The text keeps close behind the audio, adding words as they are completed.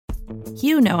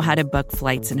You know how to book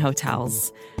flights and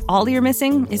hotels. All you're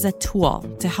missing is a tool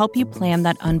to help you plan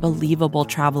that unbelievable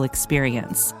travel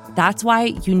experience. That's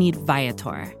why you need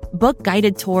Viator. Book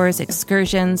guided tours,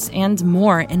 excursions, and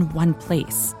more in one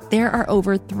place. There are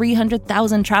over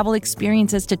 300,000 travel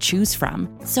experiences to choose from,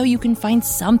 so you can find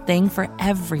something for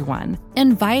everyone.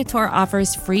 And Viator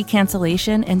offers free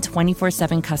cancellation and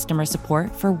 24/7 customer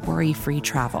support for worry-free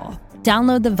travel.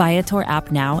 Download the Viator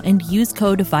app now and use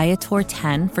code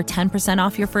Viator10 for 10%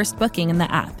 off your first booking in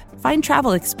the app. Find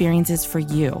travel experiences for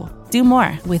you. Do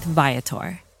more with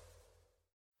Viator.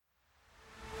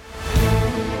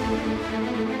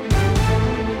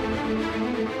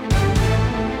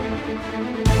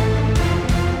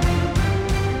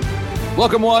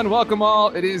 Welcome one, welcome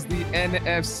all. It is the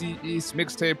NFC East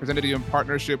Mixtape presented to you in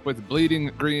partnership with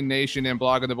Bleeding Green Nation and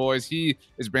Blog of the Boys. He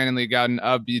is Brandon Lee Gowton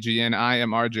of BGN. I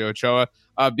am RJ Ochoa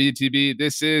of BTB.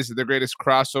 This is the greatest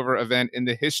crossover event in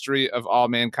the history of all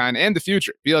mankind and the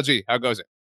future. BLG, how goes it?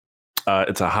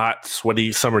 It's a hot,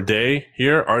 sweaty summer day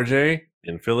here, RJ,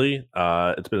 in Philly.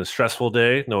 It's been a stressful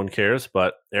day. No one cares,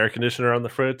 but air conditioner on the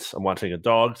fritz. I'm watching a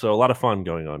dog, so a lot of fun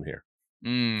going on here.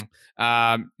 You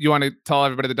want to tell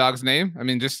everybody the dog's name? I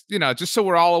mean, just so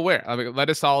we're all aware. I mean,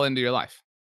 let us all into your life.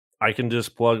 I can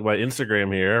just plug my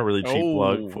Instagram here. Really cheap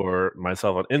plug for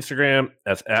myself on Instagram.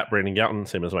 That's at Brandon Gowton,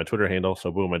 same as my Twitter handle.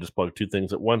 So boom, I just plugged two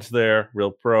things at once there.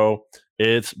 Real pro.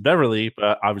 It's Beverly,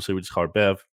 but obviously we just call her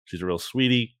Bev. She's a real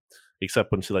sweetie,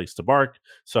 except when she likes to bark.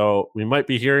 So we might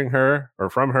be hearing her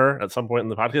or from her at some point in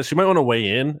the podcast. She might want to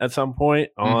weigh in at some point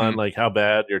on like how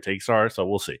bad your takes are. So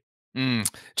we'll see.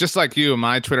 Just like you,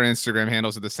 my Twitter and Instagram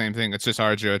handles are the same thing. It's just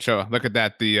RJ Ochoa. Look at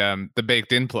that, the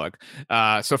baked in plug.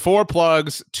 So 4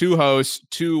 plugs, 2 hosts,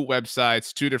 2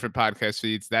 websites, 2 different podcast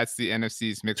feeds. That's the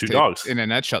NFC's Mixtape 2 dogs in a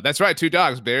nutshell. That's right, 2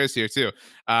 dogs. Bear's here too.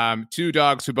 2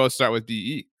 dogs who both start with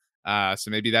BE. So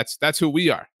maybe that's who we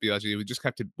are, BLG.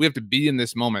 We have to be in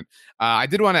this moment. I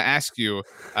did want to ask you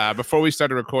before we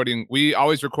started recording. We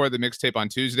always record the mixtape on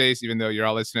Tuesdays, even though you're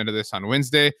all listening to this on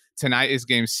Wednesday. Tonight is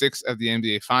Game 6 of the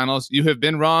NBA Finals. You have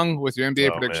been wrong with your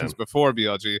NBA predictions before,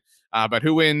 BLG. But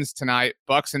who wins tonight?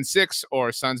 Bucks in 6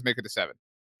 or Suns make it to 7?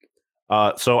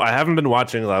 So I haven't been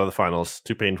watching a lot of the finals.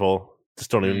 Too painful. Just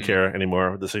don't even care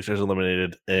anymore. The Sixers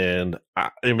eliminated, and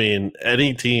I mean,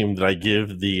 any team that I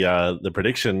give the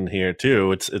prediction here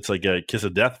too, it's like a kiss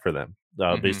of death for them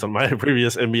based on my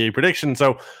previous NBA prediction.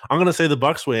 So I'm going to say the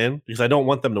Bucks win because I don't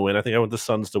want them to win. I think I want the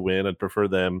Suns to win. I'd prefer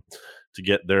them to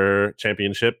get their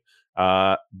championship.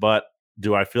 But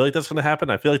do I feel like that's going to happen?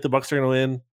 I feel like the Bucks are going to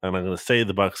win, and I'm going to say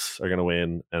the Bucks are going to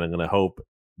win, and I'm going to hope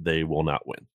they will not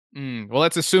win. Well,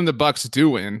 let's assume the Bucks do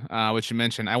win, which you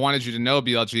mentioned. I wanted you to know,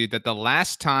 BLG, that the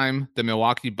last time the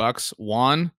Milwaukee Bucks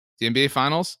won the NBA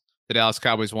Finals, the Dallas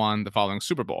Cowboys won the following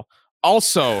Super Bowl.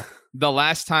 Also, the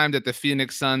last time that the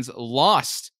Phoenix Suns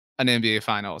lost an NBA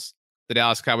Finals, the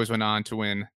Dallas Cowboys went on to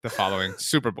win the following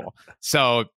Super Bowl.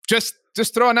 So just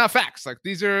throwing out facts. Like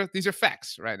these are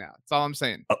facts right now. That's all I'm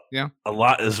saying. Yeah, a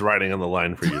lot is riding on the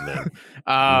line for you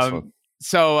then.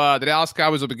 So the Dallas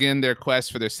Cowboys will begin their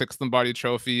quest for their 6th Lombardi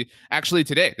trophy. Actually,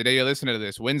 today, the day you're listening to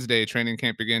this, Wednesday, training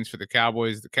camp begins for the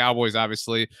Cowboys. The Cowboys,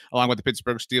 obviously, along with the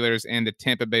Pittsburgh Steelers and the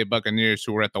Tampa Bay Buccaneers,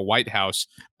 who were at the White House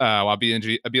while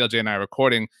BLJ and I are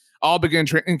recording, all begin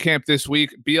training camp this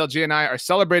week. BLJ and I are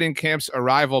celebrating camp's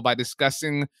arrival by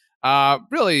discussing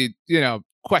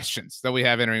questions that we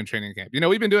have entering training camp.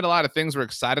 We've been doing a lot of things we're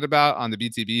excited about on the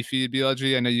BTB feed,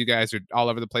 BLG. I know you guys are all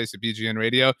over the place at BGN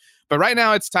Radio, but right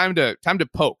now it's time to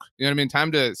poke. You know what I mean?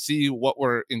 Time to see what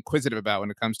we're inquisitive about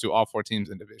when it comes to all 4 teams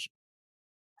in division.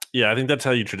 Yeah, I think that's how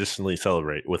you traditionally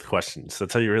celebrate, with questions.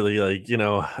 That's how you really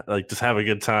just have a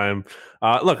good time.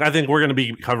 Look, I think we're going to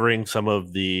be covering some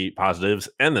of the positives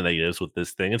and the negatives with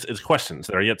this thing. It's questions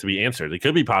that are yet to be answered. They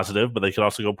could be positive, but they could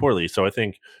also go poorly. So I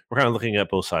think we're kind of looking at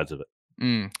both sides of it.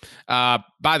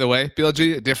 By the way,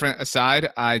 BLG, a different aside,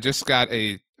 I just got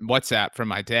a WhatsApp from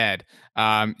my dad.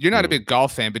 You're not a big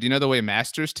golf fan, but do you know the way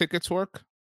Masters tickets work?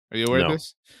 Are you aware of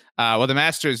this? Well, the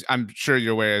Masters, I'm sure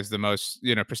you're aware, is the most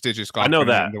prestigious golf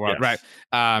tournament in the world, yes.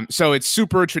 Right? So it's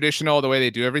super traditional the way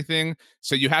they do everything.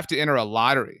 So you have to enter a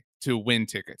lottery to win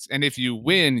tickets, and if you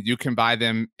win, you can buy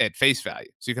them at face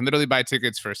value. So you can literally buy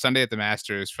tickets for Sunday at the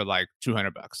Masters for like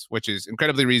 $200, which is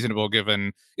incredibly reasonable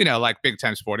given like big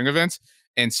time sporting events.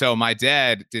 And so my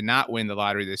dad did not win the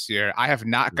lottery this year. I have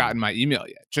not gotten my email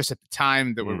yet, just at the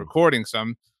time that we're recording. So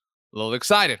I'm a little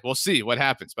excited. We'll see what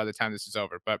happens by the time this is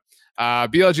over. But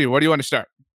BLG, where do you want to start?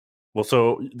 Well,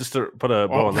 so just to put a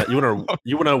bow on that,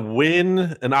 you want to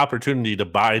win an opportunity to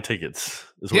buy tickets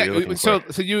is what you're looking for.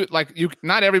 So you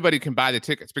not everybody can buy the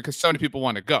tickets because so many people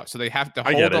want to go. So they have to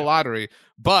hold the lottery.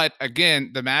 But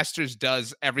again, the Masters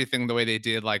does everything the way they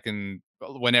did like in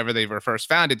whenever they were first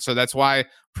founded. So that's why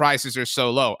prices are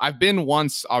so low. I've been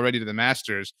once already to the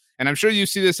Masters, and I'm sure you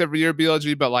see this every year,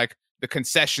 BLG, but like the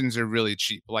concessions are really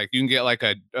cheap. Like you can get like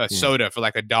a soda for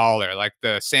like $1. Like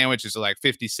the sandwiches are like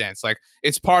 50 cents. Like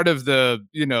it's part of the,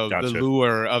 the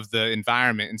lure of the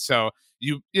environment. And so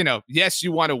yes,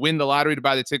 you want to win the lottery to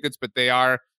buy the tickets, but they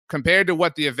are, compared to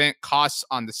what the event costs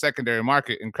on the secondary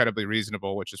market, incredibly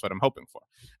reasonable, which is what I'm hoping for.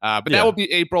 But that will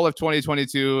be April of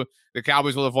 2022. The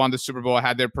Cowboys will have won the Super Bowl,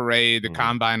 had their parade, the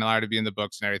combine allowed to be in the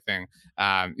books and everything.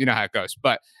 You know how it goes.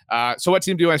 But so what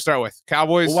team do you want to start with?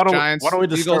 Cowboys, Giants, why don't we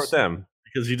just Eagles? start with them?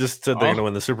 Because you just said they're going to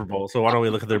win the Super Bowl. So why don't we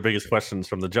look at their biggest questions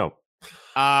from the jump?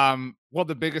 Well,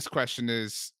 the biggest question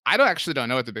is, I don't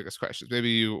know what the biggest question is.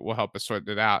 Maybe you will help us sort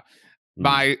it out.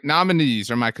 My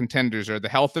nominees or my contenders are the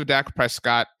health of Dak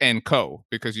Prescott and co.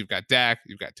 Because you've got Dak,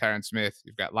 you've got Tyron Smith,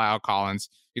 you've got Lyle Collins.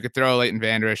 You could throw Leighton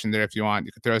Vander Esch in there if you want.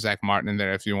 You could throw Zach Martin in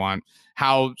there if you want.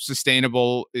 How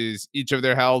sustainable is each of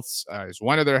their healths? Is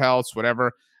one of their healths?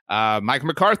 Whatever. Mike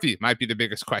McCarthy might be the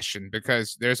biggest question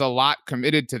because there's a lot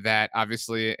committed to that,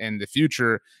 obviously, in the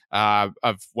future of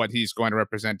what he's going to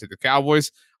represent to the Cowboys.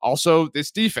 Also,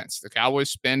 this defense. The Cowboys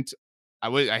spent,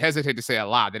 I hesitate to say a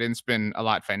lot. They didn't spend a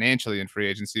lot financially in free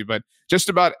agency, but just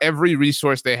about every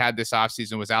resource they had this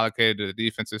offseason was allocated to the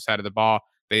defensive side of the ball.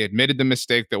 They admitted the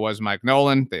mistake that was Mike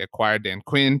Nolan. They acquired Dan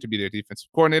Quinn to be their defensive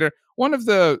coordinator. One of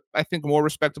the, I think, more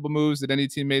respectable moves that any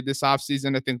team made this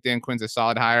offseason. I think Dan Quinn's a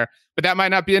solid hire, but that might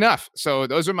not be enough. So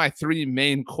those are my three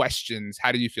main questions.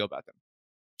 How do you feel about them?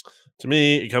 To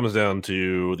me, it comes down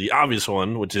to the obvious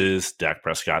one, which is Dak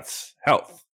Prescott's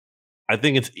health. I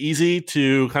think it's easy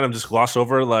to kind of just gloss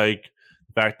over like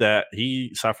the fact that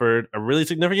he suffered a really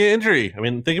significant injury. I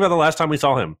mean, think about the last time we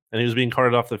saw him and he was being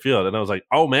carted off the field. And I was like,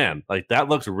 oh man, like that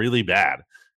looks really bad.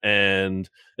 And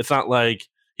it's not like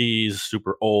he's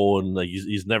super old and like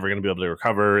he's never going to be able to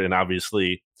recover. And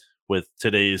obviously with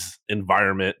today's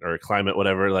environment or climate,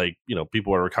 whatever, like,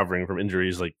 people are recovering from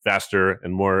injuries like faster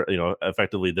and more,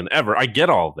 effectively than ever. I get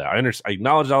all of that. I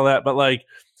acknowledge all that, but like,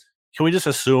 can we just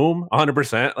assume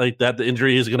 100% like that the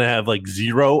injury is going to have like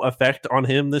zero effect on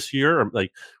him this year,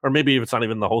 or maybe if it's not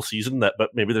even the whole season, but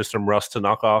maybe there's some rust to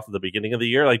knock off at the beginning of the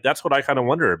year? Like that's what I kind of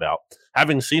wonder about.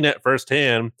 Having seen it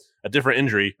firsthand, a different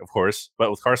injury, of course,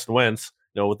 but with Carson Wentz,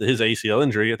 with his ACL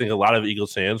injury, I think a lot of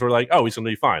Eagles fans were like, "Oh, he's going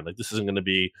to be fine. Like this isn't going to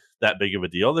be that big of a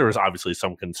deal." There was obviously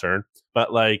some concern,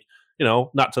 but like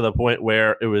not to the point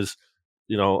where it was,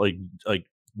 like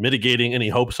mitigating any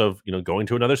hopes of going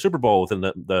to another Super Bowl within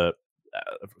the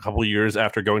a couple of years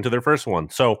after going to their first one.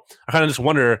 So I kind of just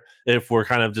wonder if we're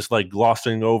kind of just like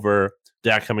glossing over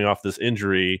Dak coming off this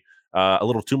injury a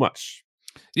little too much.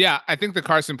 Yeah, I think the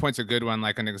Carson point's a good one,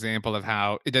 like an example of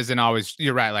how it doesn't always,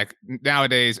 you're right, like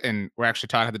nowadays, and we're actually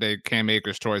talking today, Cam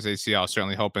Akers tore his ACL,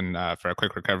 certainly hoping for a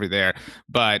quick recovery there.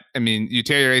 But I mean, you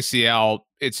tear your ACL,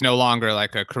 it's no longer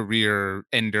like a career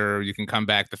ender. You can come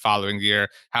back the following year.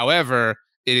 However,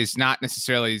 it is not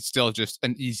necessarily still just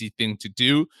an easy thing to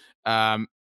do.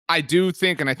 I do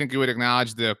think, and I think you would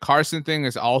acknowledge, the Carson thing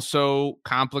is also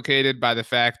complicated by the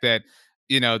fact that,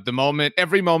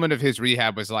 every moment of his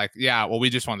rehab was like, yeah, well, we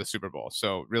just won the Super Bowl.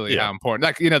 So really how important,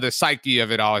 like, the psyche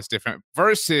of it all is different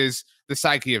versus the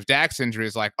psyche of Dak's injury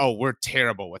is like, oh, we're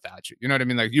terrible without you. You know what I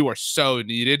mean? Like you are so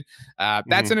needed.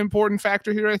 That's an important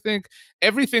factor here. I think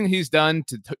everything he's done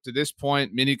to this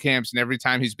point, mini camps and every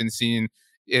time he's been seen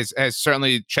has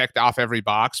certainly checked off every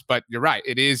box, but you're right.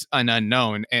 It is an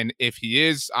unknown. And if he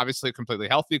is obviously completely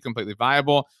healthy, completely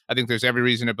viable, I think there's every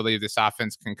reason to believe this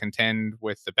offense can contend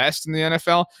with the best in the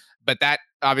NFL. But that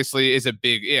obviously is a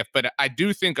big if. But I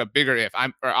do think a bigger if.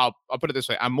 I'll put it this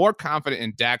way: I'm more confident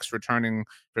in Dak's returning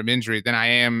from injury than I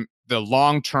am the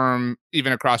long-term,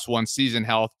 even across one season,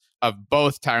 health of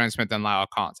both Tyron Smith and Lyle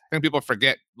Collins. I think people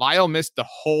forget Lyle missed the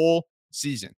whole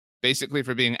season, basically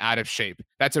for being out of shape.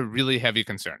 That's a really heavy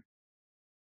concern.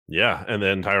 Yeah, and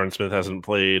then Tyron Smith hasn't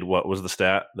played. What was the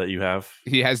stat that you have?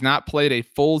 He has not played a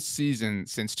full season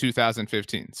since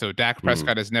 2015. So Dak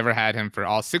Prescott has never had him for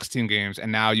all 16 games,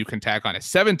 and now you can tack on a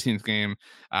 17th game,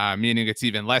 meaning it's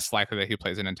even less likely that he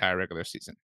plays an entire regular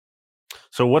season.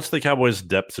 So what's the Cowboys'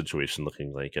 depth situation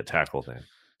looking like at tackle then?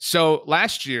 So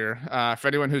last year, for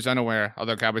anyone who's unaware,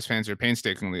 although Cowboys fans are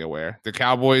painstakingly aware, the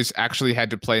Cowboys actually had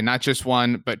to play not just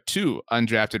one, but two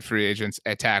undrafted free agents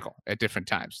at tackle at different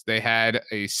times. They had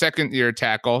a second-year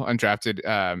tackle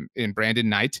undrafted in Brandon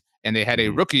Knight, and they had a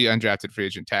rookie undrafted free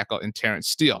agent tackle in Terrence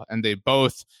Steele. And they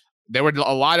both there were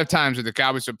a lot of times where the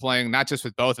Cowboys were playing not just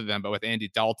with both of them, but with Andy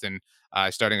Dalton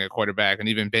starting at quarterback, and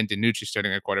even Ben DiNucci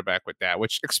starting at quarterback with that,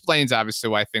 which explains obviously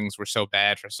why things were so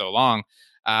bad for so long.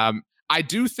 I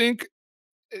do think,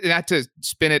 not to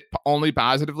spin it only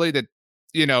positively, that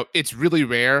it's really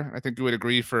rare. I think you would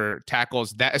agree, for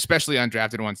tackles, that especially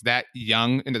undrafted ones that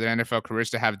young into their NFL careers,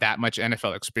 to have that much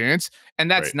NFL experience.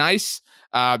 And that's nice.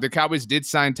 The Cowboys did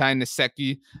sign Ty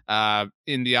Nsekhe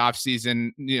in the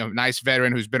offseason, nice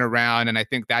veteran who's been around. And I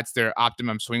think that's their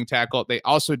optimum swing tackle. They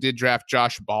also did draft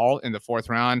Josh Ball in the 4th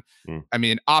round. I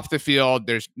mean, off the field,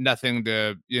 there's nothing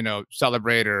to,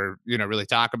 celebrate or, really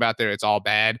talk about there. It's all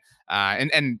bad.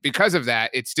 And because of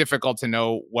that, it's difficult to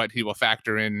know what he will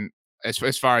factor in as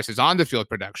far as his on-the-field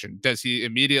production. Does he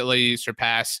immediately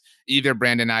surpass either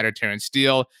Brandon Knight or Terrence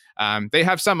Steele? They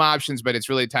have some options, but it's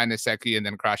really Ty Nsekhe, and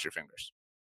then cross your fingers.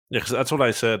 Yeah, because that's what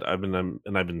I said. I've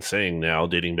been saying now,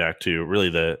 dating back to really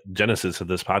the genesis of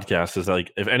this podcast, is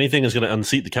like, if anything is going to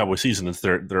unseat the Cowboy season, it's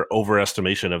their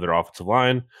overestimation of their offensive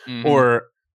line, or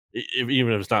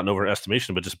even if it's not an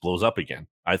overestimation, but just blows up again.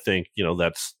 I think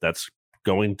that's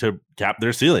going to cap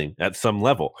their ceiling at some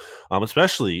level,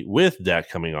 especially with Dak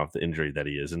coming off the injury that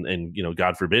he is. And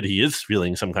God forbid he is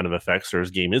feeling some kind of effects, or his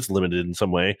game is limited in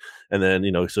some way. And then,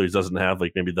 so he doesn't have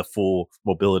like maybe the full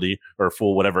mobility or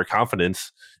full whatever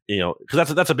confidence,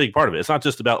 because that's a big part of it. It's not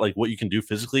just about like what you can do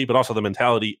physically, but also the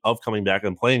mentality of coming back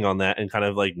and playing on that, and kind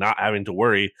of like not having to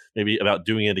worry maybe about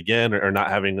doing it again, or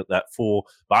not having that full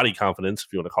body confidence,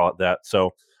 if you want to call it that. So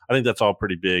I think that's all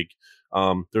pretty big.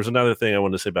 There's another thing I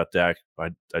wanted to say about Dak.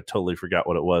 I totally forgot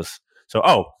what it was. So,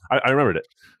 I remembered it.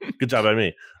 Good job by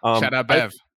me. Shout out,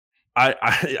 Bev.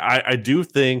 I do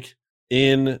think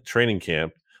in training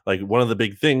camp, like, one of the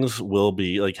big things will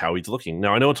be like how he's looking.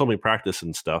 Now, I know it's only practice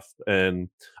and stuff, and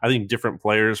I think different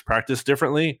players practice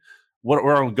differently.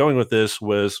 Where I'm going with this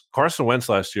was Carson Wentz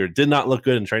last year did not look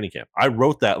good in training camp. I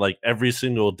wrote that like every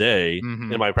single day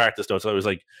in my practice notes. I was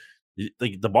like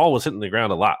the ball was hitting the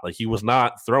ground a lot. Like, he was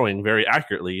not throwing very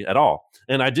accurately at all.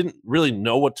 And I didn't really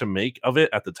know what to make of it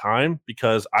at the time,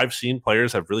 because I've seen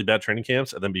players have really bad training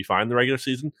camps and then be fine in the regular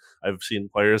season. I've seen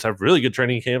players have really good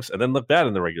training camps and then look bad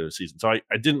in the regular season. So I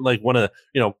didn't like want to,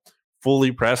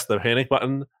 fully press the panic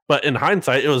button. But in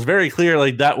hindsight, it was very clear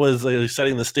like that was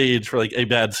setting the stage for like a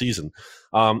bad season.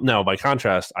 Now, by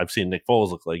contrast, I've seen Nick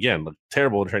Foles look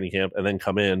terrible in training camp and then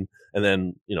come in and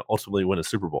then, ultimately win a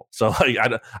Super Bowl. So like,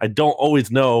 I don't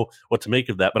always know what to make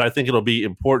of that, but I think it'll be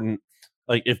important.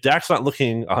 Like, if Dak's not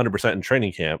looking 100% in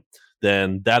training camp,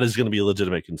 then that is going to be a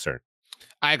legitimate concern.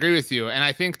 I agree with you. And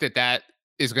I think that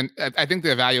is going to, I think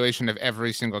the evaluation of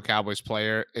every single Cowboys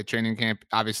player at training camp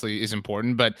obviously is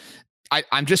important, but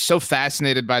I'm just so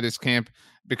fascinated by this camp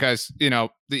because, the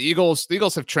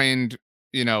Eagles have trained,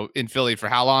 in Philly for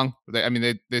how long?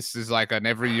 This is like an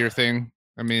every year thing.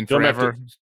 Forever.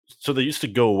 So they used to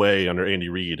go away under Andy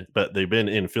Reid, but they've been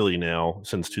in Philly now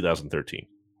since 2013.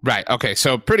 Right. Okay.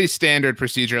 So pretty standard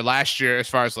procedure. Last year, as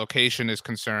far as location is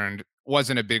concerned,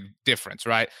 wasn't a big difference,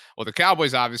 right? Well, the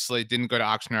Cowboys obviously didn't go to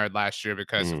Oxnard last year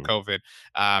because of COVID.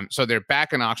 So they're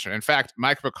back in Oxnard. In fact,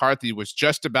 Mike McCarthy was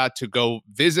just about to go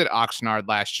visit Oxnard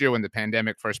last year when the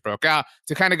pandemic first broke out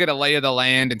to kind of get a lay of the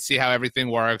land and see how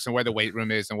everything works and where the weight room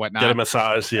is and whatnot. Get a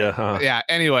massage, yeah. Huh? Yeah.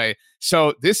 Anyway,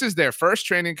 so this is their first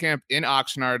training camp in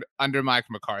Oxnard under Mike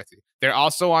McCarthy. They're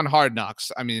also on Hard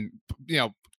Knocks.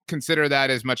 Consider that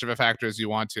as much of a factor as you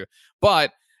want to.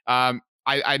 But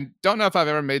I don't know if I've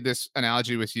ever made this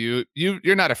analogy with you.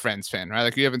 You're not a Friends fan, right?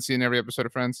 Like, you haven't seen every episode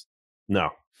of Friends? No.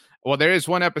 Well, there is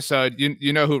one episode.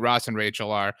 You know who Ross and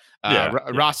Rachel are.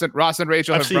 Ross and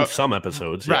Rachel. I've seen some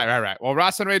episodes. Yeah. Right. Well,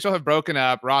 Ross and Rachel have broken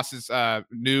up. Ross's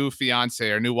new fiance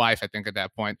or new wife, I think at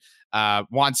that point,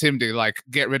 wants him to like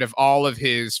get rid of all of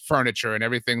his furniture and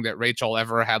everything that Rachel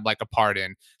ever had like a part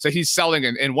in. So he's selling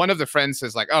it. And one of the friends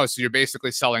says like, "Oh, so you're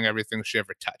basically selling everything she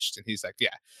ever touched." And he's like, "Yeah."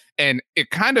 And it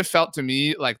kind of felt to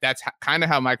me like that's kind of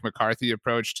how Mike McCarthy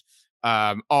approached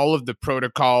all of the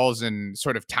protocols and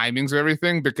sort of timings of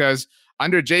everything, because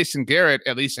under Jason Garrett,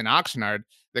 at least in Oxnard,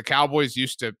 the Cowboys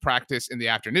used to practice in the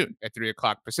afternoon at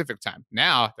 3:00 Pacific time.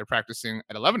 Now they're practicing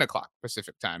at 11:00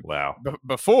 Pacific time. Wow.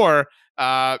 Before,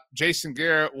 Jason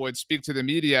Garrett would speak to the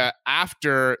media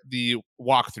after the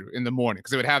walkthrough in the morning, because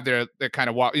they would have their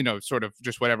kind of walk, sort of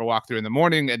just whatever walkthrough in the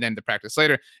morning and then the practice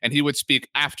later. And he would speak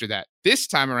after that. This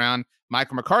time around,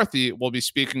 Mike McCarthy will be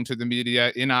speaking to the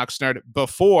media in Oxnard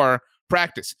before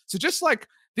practice. So just like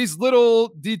these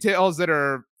little details that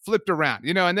are flipped around,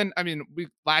 and then,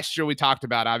 last year we talked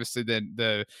about, obviously,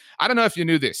 the I don't know if you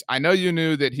knew this. I know you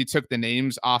knew that he took the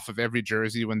names off of every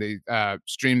jersey when they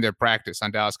streamed their practice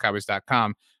on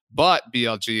DallasCowboys.com. But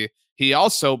BLG, he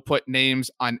also put names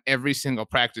on every single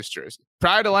practice jersey.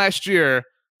 Prior to last year,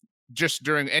 just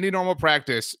during any normal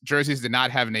practice, jerseys did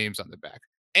not have names on the back.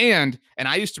 And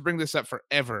I used to bring this up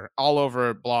forever, all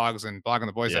over blogs and Blogging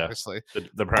the Boys, obviously.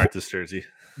 The practice jersey.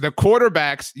 The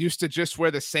quarterbacks used to just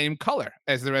wear the same color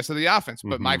as the rest of the offense,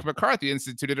 but Mike McCarthy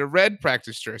instituted a red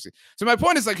practice jersey. So my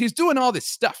point is, like, he's doing all this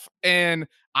stuff, and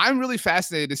I'm really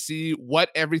fascinated to see what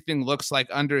everything looks like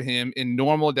under him in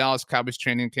normal Dallas Cowboys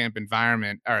training camp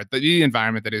environment, or the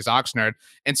environment that is Oxnard.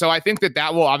 And so I think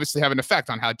that will obviously have an effect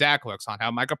on how Dak looks, on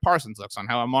how Micah Parsons looks, on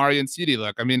how Amari and CeeDee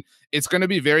look. I mean, it's going to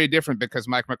be very different because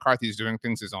Mike McCarthy is doing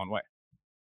things his own way.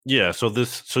 Yeah. So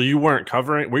you weren't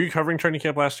were you covering training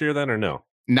camp last year then, or no?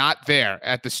 Not there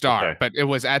at the Star, but it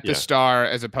was at the Star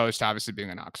as opposed to obviously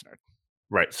being an Oxnard.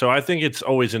 Right. So I think it's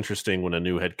always interesting when a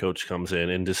new head coach comes in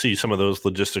and to see some of those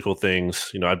logistical things.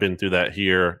 I've been through that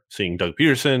here, seeing Doug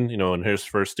Peterson, in his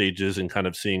first stages, and kind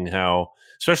of seeing how,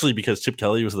 especially because Chip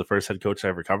Kelly was the first head coach I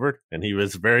ever covered, and he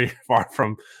was very far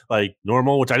from like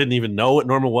normal, which I didn't even know what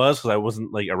normal was because I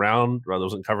wasn't like around, or I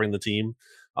wasn't covering the team,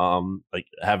 like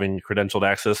having credentialed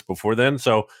access before then.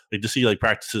 So like to see like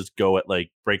practices go at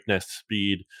like breakneck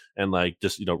speed and like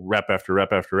just rep after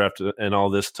rep after rep and all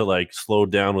this to like slow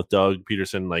down with Doug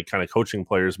Peterson, like kind of coaching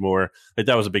players more, like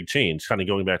that was a big change, kind of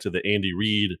going back to the Andy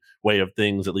Reid way of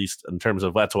things, at least in terms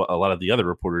of that's what a lot of the other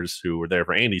reporters who were there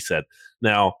for Andy said.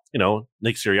 Now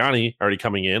Nick Sirianni already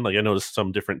coming in, like I noticed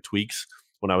some different tweaks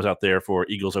when I was out there for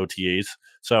Eagles OTAs.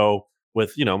 So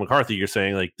with McCarthy, you're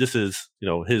saying like this is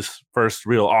his first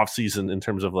real off season in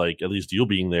terms of like at least you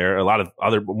being there, a lot of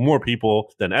more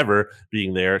people than ever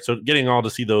being there. So getting all to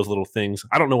see those little things,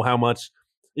 I don't know how much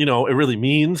it really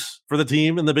means for the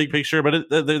team in the big picture, but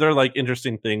they're like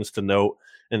interesting things to note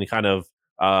and kind of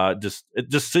just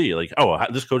see like, oh,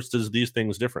 this coach does these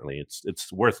things differently.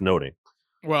 It's worth noting.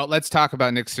 Well, let's talk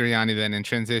about Nick Sirianni then and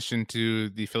transition to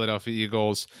the Philadelphia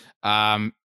Eagles.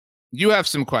 You have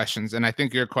some questions, and I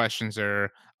think your questions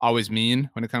are always mean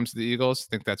when it comes to the Eagles.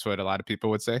 I think that's what a lot of people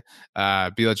would say.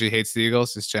 BLG hates the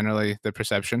Eagles is generally the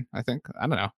perception, I think. I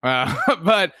don't know.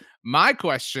 But my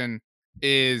question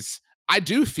is, I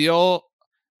feel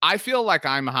like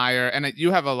I'm higher, and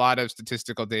you have a lot of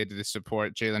statistical data to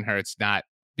support Jalen Hurts not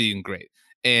being great.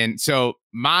 And so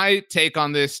my take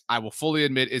on this, I will fully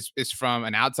admit, is from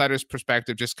an outsider's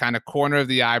perspective, just kind of corner of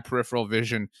the eye, peripheral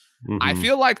vision. I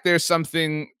feel like there's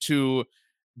something to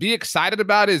be excited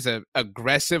about, is an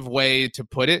aggressive way to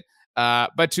put it,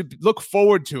 but to look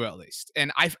forward to at least.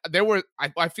 And I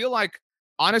feel like,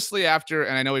 honestly, after,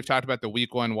 and I know we've talked about the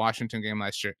week 1 Washington game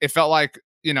last year, it felt like,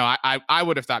 I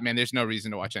would have thought, man, there's no reason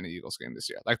to watch any Eagles game this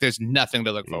year. Like there's nothing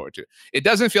to look forward to. It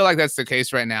doesn't feel like that's the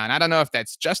case right now. And I don't know if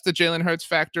that's just the Jalen Hurts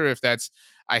factor, if that's,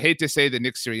 I hate to say the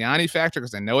Nick Sirianni factor,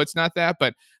 because I know it's not that,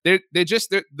 but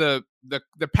the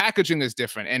packaging is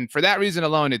different. And for that reason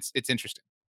alone, it's interesting.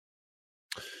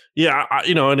 Yeah,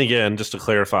 and again, just to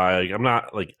clarify, like, I'm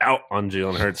not like out on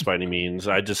Jalen Hurts by any means.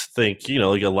 I just think,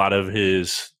 like a lot of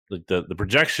his, like the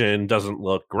projection doesn't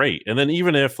look great. And then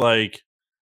even if like,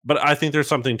 but I think there's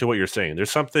something to what you're saying. There's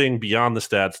something beyond the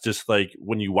stats, just like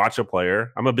when you watch a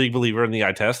player. I'm a big believer in the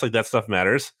eye test, like that stuff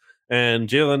matters. And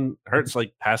Jalen Hurts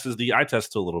like passes the eye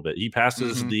test a little bit. He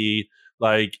passes he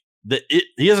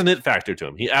has an it factor to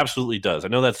him. He absolutely does. I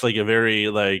know that's like a very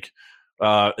like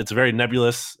it's very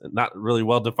nebulous, not really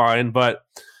well defined, but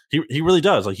he really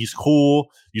does. Like he's cool.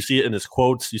 You see it in his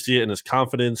quotes. You see it in his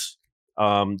confidence.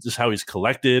 Just how he's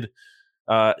collected.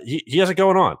 He has it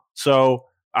going on. So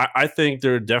I think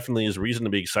there definitely is reason to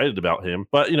be excited about him,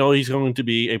 but he's going to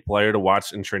be a player to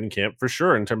watch in training camp for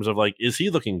sure in terms of like, is he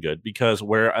looking good? Because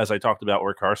as I talked about,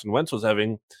 where Carson Wentz was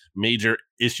having major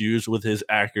issues with his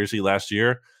accuracy last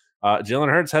year, Jalen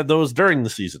Hurts had those during the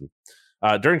season.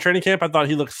 During training camp, I thought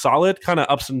he looked solid, kind of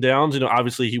ups and downs.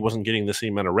 Obviously he wasn't getting the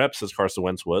same amount of reps as Carson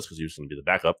Wentz was because he was going to be the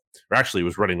backup, or actually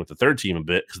was running with the third team a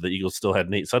bit because the Eagles still had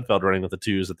Nate Sudfeld running with the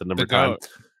twos at the number time.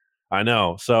 I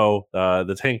know. So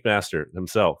the tank master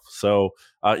himself. So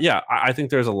I think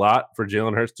there's a lot for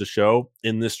Jalen Hurts to show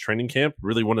in this training camp.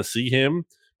 Really want to see him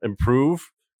improve,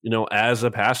 as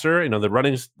a passer. The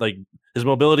running's like his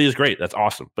mobility is great. That's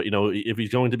awesome. But if he's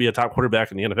going to be a top quarterback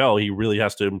in the NFL, he really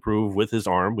has to improve with his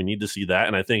arm. We need to see that.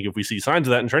 And I think if we see signs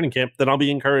of that in training camp, then I'll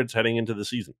be encouraged heading into the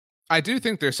season. I do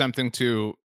think there's something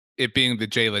to it being the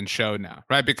Jalen show now,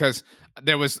 right? Because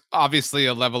there was obviously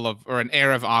a level of, or an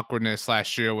air of awkwardness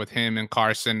last year with him and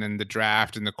Carson and the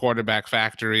draft and the quarterback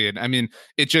factory. And I mean,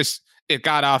 it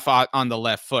got off on the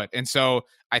left foot. And so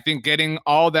I think getting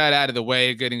all that out of the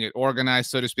way, getting it organized,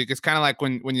 so to speak, it's kind of like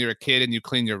when you're a kid and you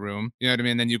clean your room, you know what I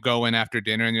mean? Then you go in after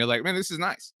dinner and you're like, man, this is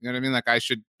nice. You know what I mean? Like I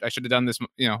should have done this,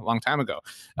 a long time ago.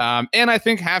 And I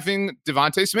think having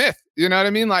Devontae Smith, you know what I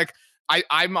mean? Like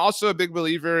I'm also a big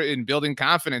believer in building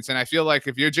confidence. And I feel like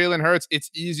if you're Jalen Hurts, it's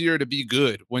easier to be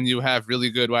good when you have really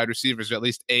good wide receivers, or at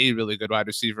least a really good wide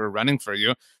receiver running for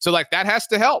you. So like that has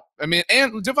to help. I mean,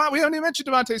 and we haven't even mentioned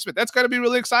Devontae Smith. That's got to be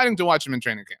really exciting to watch him in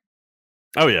training camp.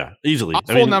 Oh yeah, easily.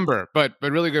 Full number, but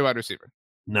really good wide receiver.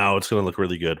 No, it's going to look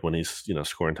really good when he's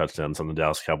scoring touchdowns on the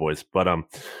Dallas Cowboys. But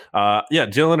yeah,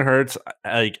 Jalen Hurts.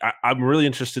 I'm really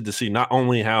interested to see not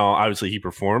only how obviously he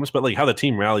performs, but like how the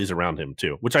team rallies around him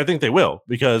too, which I think they will,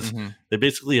 because they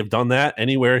basically have done that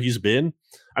anywhere he's been.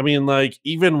 I mean, like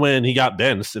even when he got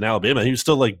benched in Alabama, he was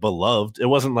still like beloved. It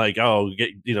wasn't like, oh,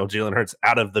 get Jalen Hurts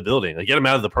out of the building, like get him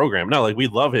out of the program. No, like we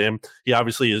love him. He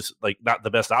obviously is like not the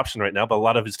best option right now, but a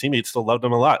lot of his teammates still loved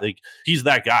him a lot. Like he's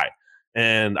that guy.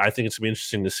 And I think it's going to be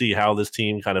interesting to see how this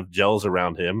team kind of gels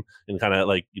around him and kind of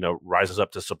like, rises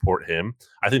up to support him.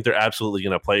 I think they're absolutely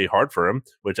going to play hard for him,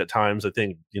 which at times I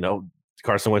think,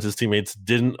 Carson Wentz's teammates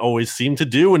didn't always seem to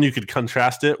do when you could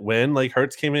contrast it when like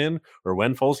Hurts came in or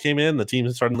when Foles came in. The team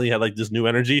suddenly had like this new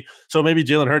energy. So maybe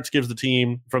Jalen Hurts gives the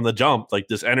team from the jump like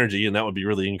this energy, and that would be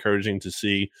really encouraging to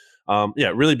see.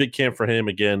 Really big camp for him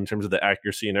again in terms of the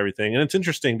accuracy and everything. And it's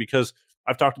interesting because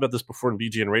I've talked about this before in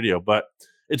BGN radio, but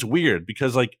it's weird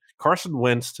because like Carson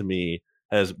Wentz to me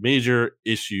has major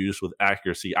issues with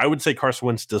accuracy. I would say Carson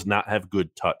Wentz does not have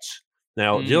good touch.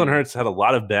 Now, Jalen Hurts had a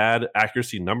lot of bad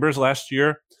accuracy numbers last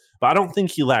year, but I don't think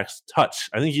he lacks touch.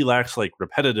 I think he lacks like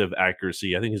repetitive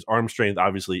accuracy. I think his arm strength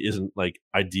obviously isn't like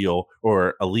ideal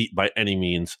or elite by any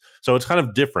means. So it's kind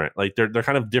of different. Like they're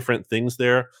kind of different things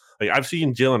there. Like I've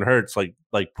seen Jalen Hurts like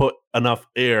put enough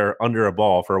air under a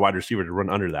ball for a wide receiver to run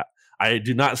under that. I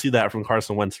do not see that from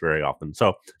Carson Wentz very often.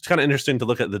 So it's kind of interesting to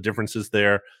look at the differences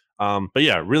there. But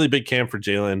yeah, really big camp for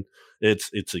Jalen.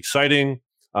 It's exciting.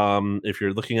 If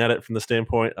you're looking at it from the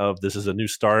standpoint of this is a new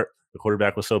start, the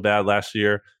quarterback was so bad last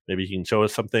year, maybe he can show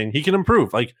us something. He can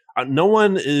improve. Like no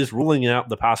one is ruling out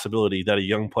the possibility that a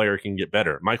young player can get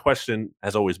better. My question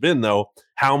has always been, though,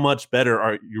 how much better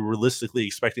are you realistically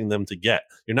expecting them to get?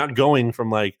 You're not going from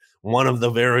like one of the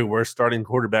very worst starting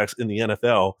quarterbacks in the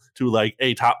NFL to like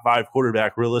a top 5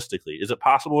 quarterback realistically. Is it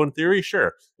possible in theory?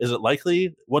 Sure. Is it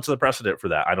likely? What's the precedent for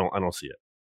that? I don't see it.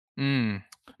 I'm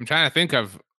trying to think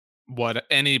of what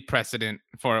any precedent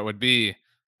for it would be.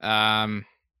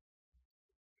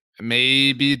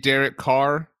 Maybe Derek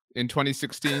Carr in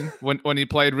 2016 when he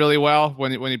played really well,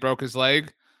 when he broke his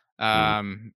leg. I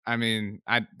mean,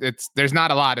 there's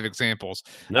not a lot of examples.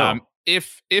 No.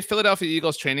 If Philadelphia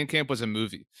Eagles training camp was a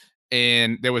movie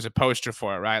and there was a poster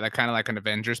for it, right? Like kind of like an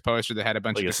Avengers poster that had a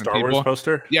bunch like of a different Star people. Wars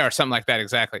poster? Yeah, or something like that.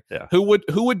 Exactly. Yeah. Who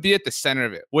would be at the center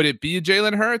of it? Would it be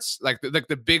Jalen Hurts? Like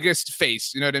the biggest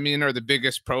face, you know what I mean? Or the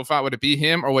biggest profile? Would it be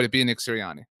him or would it be Nick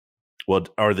Sirianni? Well,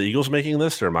 are the Eagles making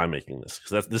this or am I making this?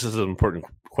 Because this is an important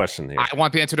question here. I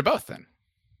want the answer to both then.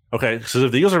 Okay, so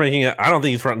if the Eagles are making it, I don't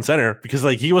think he's front and center because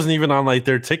like he wasn't even on like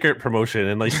their ticket promotion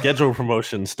and like schedule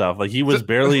promotion stuff. Like he was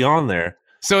barely on there.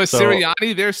 So is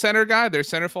Sirianni their center guy, their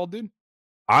centerfold dude?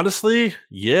 Honestly,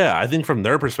 yeah, I think from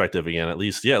their perspective again, at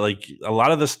least, yeah, like a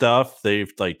lot of the stuff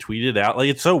they've like tweeted out, like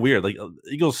it's so weird. Like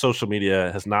Eagles social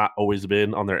media has not always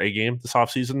been on their A game this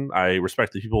offseason. I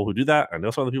respect the people who do that. I know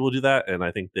some of the people who do that, and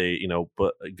I think they,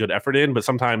 put a good effort in, but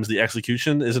sometimes the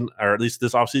execution isn't, or at least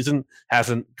this offseason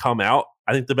hasn't come out,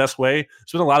 I think, the best way.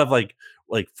 There's been a lot of like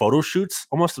photo shoots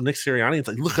almost of Nick Sirianni. It's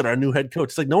like, look at our new head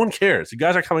coach. It's like, no one cares. You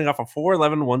guys are coming off a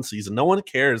 4-11-1 season. No one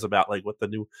cares about like what the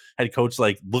new head coach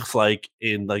like looks like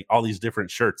in like all these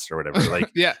different shirts or whatever. Like,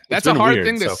 yeah, that's a hard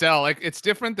thing to sell. Like it's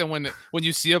different than when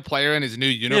you see a player in his new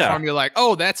uniform, you're like,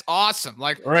 oh, that's awesome.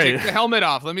 Like take the helmet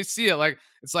off. Let me see it. Like,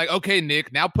 it's like, okay,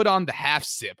 Nick, now put on the half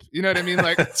sip. You know what I mean?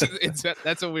 Like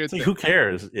that's a weird thing. Who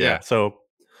cares? Yeah. So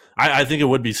I think it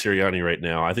would be Sirianni right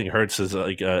now. I think Hurts is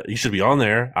like he should be on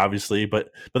there, obviously, but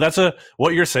that's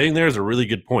what you're saying there is a really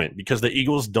good point because the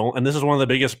Eagles don't, and this is one of the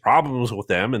biggest problems with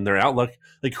them and their outlook.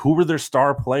 Like, who are their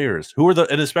star players? Who are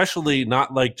and especially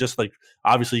not like just like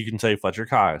obviously you can say Fletcher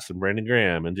Cox and Brandon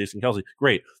Graham and Jason Kelsey.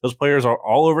 Great, those players are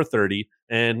all over 30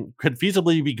 and could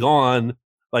feasibly be gone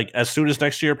like as soon as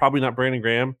next year. Probably not Brandon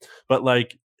Graham, but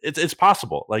like. It's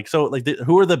possible. Like, so like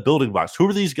who are the building blocks? Who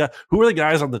are these guys? Who are the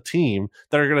guys on the team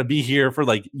that are going to be here for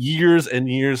like years and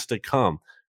years to come?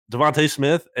 Devontae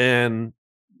Smith and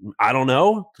I don't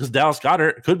know because Dallas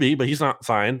Goedert could be, but he's not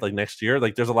signed like next year.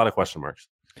 Like there's a lot of question marks.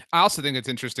 I also think it's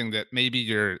interesting that maybe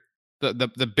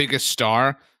the biggest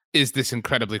star is this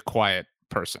incredibly quiet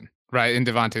person, right? In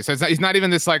Devontae. So he's not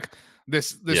even this like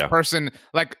This person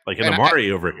like an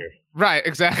Amari over here. Right,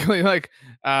 exactly. Like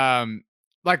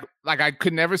I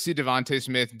could never see Devontae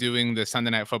Smith doing the Sunday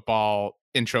Night Football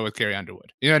intro with Carrie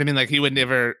Underwood. You know what I mean? Like he would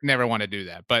never want to do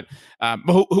that. But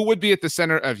who would be at the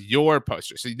center of your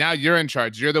poster? So now you're in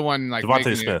charge. You're the one like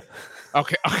Devontae Smith.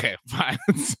 Okay, fine.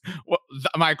 Well,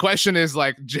 my question is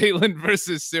like Jalen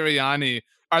versus Sirianni.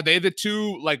 Are they the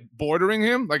two like bordering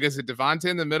him? Like is it Devontae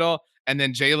in the middle and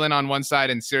then Jalen on one side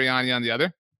and Sirianni on the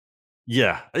other?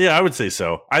 Yeah, I would say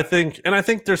so. I think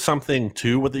there's something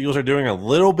to what the Eagles are doing a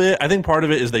little bit. I think part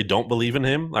of it is they don't believe in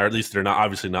him, or at least they're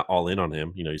obviously not all in on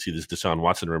him. You know, you see this Deshaun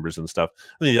Watson rumors and stuff.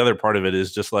 I think the other part of it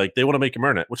is just like they want to make him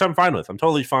earn it, which I'm fine with. I'm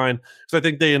totally fine because I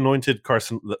think they anointed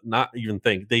Carson.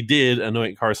 They did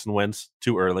anoint Carson Wentz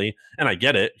too early, and I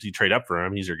get it. If you trade up for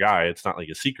him, he's your guy. It's not like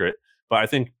a secret. But I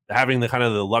think having the kind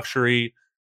of the luxury,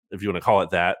 if you want to call it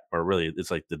that, or really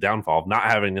it's like the downfall of not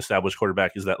having an established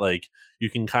quarterback, is that like you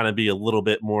can kind of be a little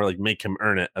bit more like make him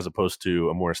earn it as opposed to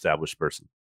a more established person.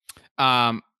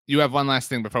 You have one last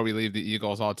thing before we leave the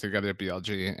Eagles altogether,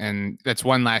 BLG, and that's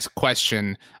one last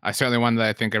question. Certainly one that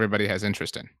I think everybody has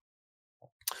interest in.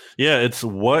 Yeah, it's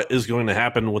what is going to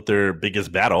happen with their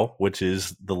biggest battle, which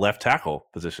is the left tackle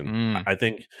position. I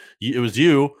think it was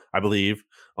you, I believe,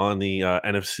 on the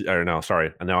NFC, or no,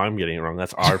 sorry, now I'm getting it wrong.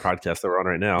 That's our podcast that we're on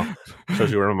right now.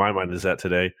 Shows you where my mind is at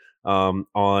today. On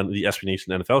the SB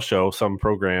Nation NFL show, some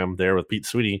program there with Pete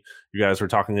Sweeney, you guys were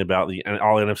talking about the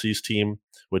All NFC's team,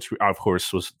 which of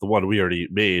course was the one we already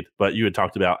made. But you had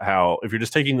talked about how if you're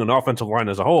just taking an offensive line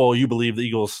as a whole, you believe the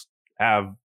Eagles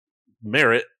have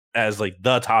merit as like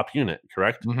the top unit,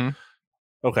 correct? Mm-hmm.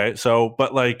 Okay, so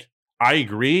but like I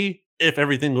agree if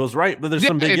everything goes right, but there's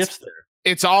some big ifs there.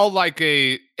 It's all like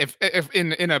if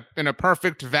in a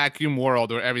perfect vacuum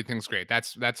world where everything's great.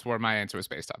 That's where my answer is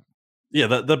based on. Yeah,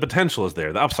 the potential is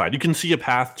there. The upside, you can see a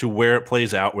path to where it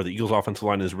plays out, where the Eagles' offensive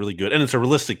line is really good, and it's a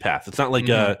realistic path. It's not like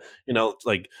it's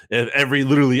like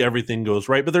literally everything goes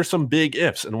right, but there's some big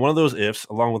ifs, and one of those ifs,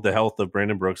 along with the health of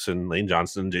Brandon Brooks and Lane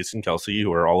Johnson, and Jason Kelsey,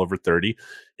 who are all over 30,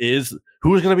 is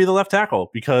who is going to be the left tackle,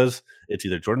 because it's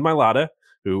either Jordan Mailata,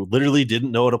 who literally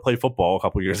didn't know how to play football a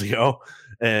couple years ago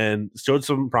and showed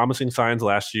some promising signs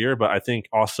last year. But I think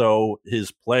also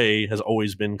his play has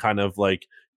always been kind of like,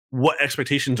 what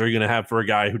expectations are you going to have for a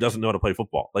guy who doesn't know how to play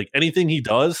football? Like anything he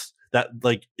does that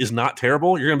like is not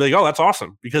terrible, you're going to be like, oh, that's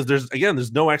awesome. Because there's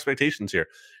no expectations here,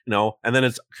 you know, and then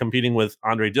it's competing with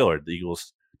Andre Dillard, the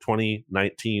Eagles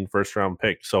 2019 first round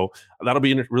pick. So that'll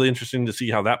be really interesting to see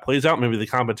how that plays out. Maybe the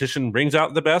competition brings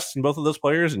out the best in both of those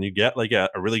players and you get like a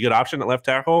really good option at left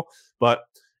tackle. But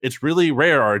it's really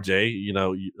rare, RJ, you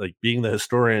know, like being the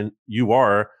historian you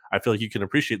are, I feel like you can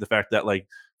appreciate the fact that like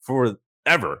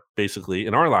forever, basically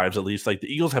in our lives, at least, like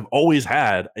the Eagles have always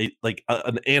had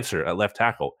an answer at left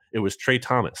tackle. It was Trey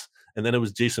Thomas and then it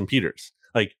was Jason Peters.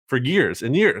 Like for years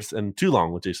and years, and too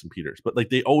long with Jason Peters, but like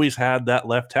they always had that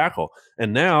left tackle,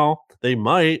 and now they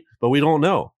might, but we don't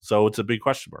know. So it's a big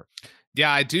question mark. Yeah,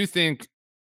 I do think.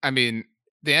 I mean,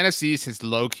 the NFC has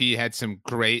low key had some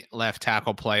great left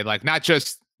tackle play, like not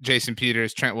just Jason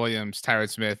Peters, Trent Williams, Tyrod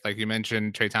Smith, like you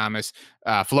mentioned, Trey Thomas,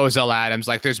 Flozell Adams.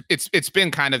 Like it's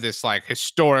been kind of this like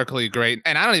historically great,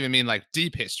 and I don't even mean like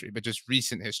deep history, but just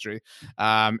recent history.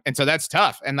 And so that's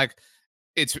tough, and like.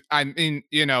 I mean,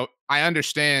 you know, I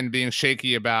understand being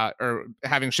shaky about or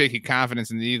having shaky confidence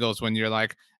in the Eagles when you're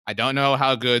like, I don't know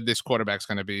how good this quarterback's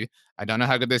going to be. I don't know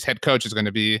how good this head coach is going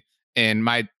to be. And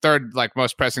my third, like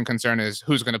most pressing concern is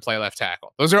who's going to play left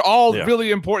tackle. Those are all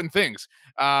really important things.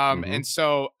 And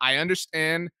so I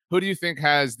understand. Who do you think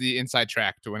has the inside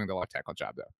track to winning the left tackle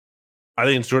job, though? I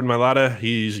think it's Jordan Mailata.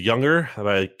 He's younger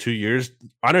by like 2 years.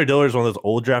 Andre Dillard is one of those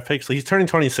old draft picks. Like he's turning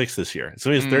 26 this year. So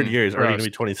his third year is already going to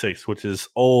be 26, which is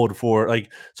old for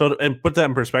like, so, and put that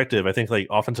in perspective. I think like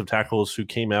offensive tackles who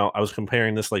came out, I was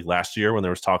comparing this like last year when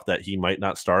there was talk that he might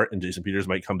not start and Jason Peters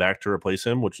might come back to replace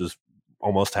him, which was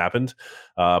almost happened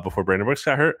before Brandon Brooks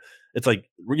got hurt. It's like,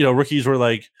 you know, rookies were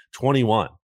like 21.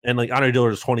 And like Andre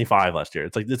Dillard was 25 last year.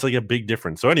 It's like a big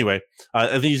difference. So anyway, I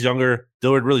think he's younger.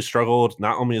 Dillard really struggled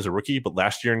not only as a rookie, but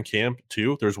last year in camp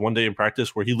too. There was one day in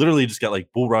practice where he literally just got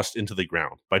like bull rushed into the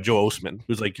ground by Joe Osman,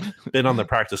 who's like been on the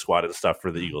practice squad and stuff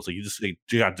for the Eagles. Like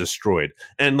he got destroyed.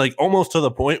 And like almost to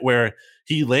the point where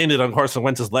he landed on Carson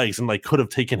Wentz's legs and like could have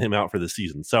taken him out for the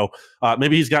season. So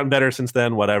maybe he's gotten better since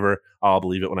then, whatever. I'll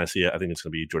believe it when I see it. I think it's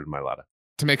going to be Jordan Mailata.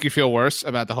 To make you feel worse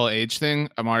about the whole age thing,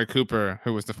 Amari Cooper,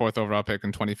 who was the 4th overall pick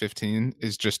in 2015,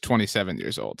 is just 27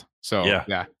 years old. So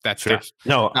yeah that's sure. tough.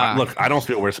 No, look, I don't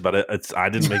feel worse about it. I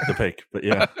didn't make the pick, but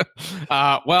yeah.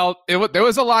 Well, there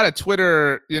was a lot of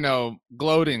Twitter, you know,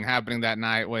 gloating happening that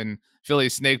night when Philly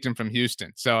snaked him from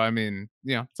Houston. So, I mean,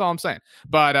 that's all I'm saying.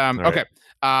 But, okay,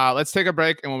 let's take a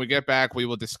break. And when we get back, we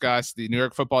will discuss the New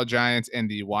York Football Giants and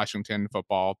the Washington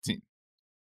Football Team.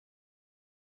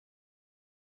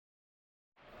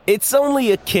 It's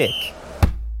only a kick,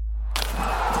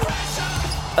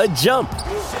 a jump,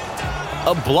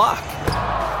 a block.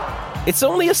 It's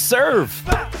only a serve.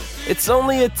 It's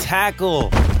only a tackle,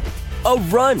 a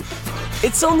run.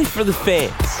 It's only for the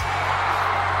fans.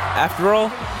 After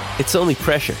all, it's only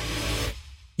pressure.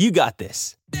 You got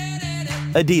this.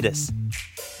 Adidas.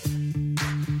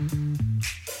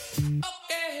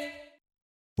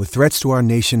 With threats to our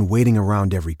nation waiting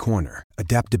around every corner,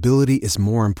 adaptability is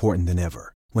more important than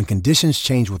ever. When conditions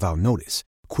change without notice,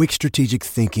 quick strategic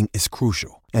thinking is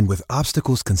crucial. And with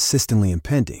obstacles consistently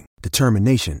impending,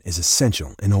 determination is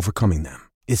essential in overcoming them.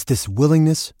 It's this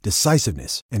willingness,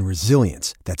 decisiveness, and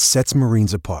resilience that sets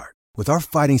Marines apart. With our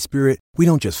fighting spirit, we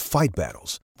don't just fight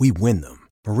battles, we win them.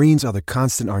 Marines are the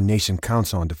constant our nation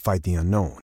counts on to fight the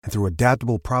unknown. And through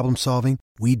adaptable problem solving,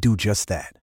 we do just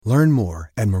that. Learn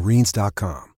more at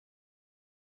marines.com.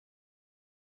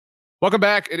 Welcome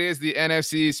back. It is the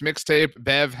NFC's Mixtape.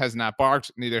 Bev has not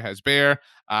barked, neither has Bear.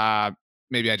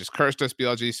 Maybe I just cursed us,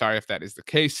 BLG. Sorry if that is the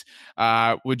case.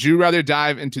 Would you rather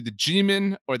dive into the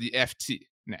G-Men or the FT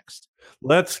next?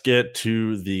 Let's get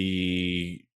to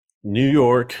the New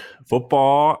York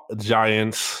Football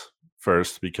Giants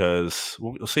first, because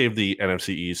we'll save the NFC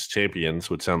East champions,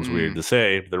 which sounds weird to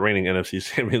say. The reigning NFC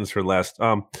champions for last.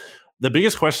 The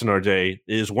biggest question, RJ,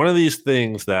 is one of these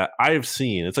things that I've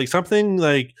seen. It's like something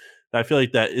like I feel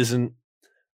like that isn't.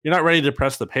 You're not ready to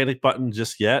press the panic button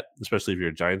just yet, especially if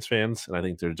you're Giants fans. And I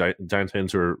think there are Giants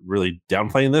fans who are really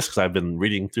downplaying this, because I've been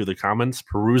reading through the comments,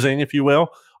 perusing, if you will,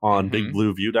 on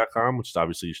bigblueview.com, which is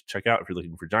obviously you should check out if you're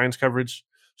looking for Giants coverage.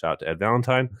 Shout out to Ed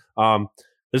Valentine.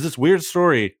 There's this weird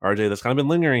story, RJ, that's kind of been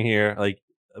lingering here, like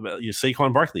about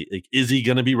Saquon Barkley. Like, is he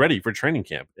going to be ready for training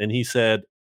camp? And he said,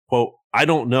 quote, "I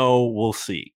don't know. We'll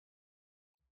see."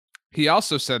 He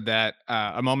also said that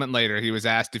a moment later, he was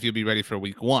asked if he'll be ready for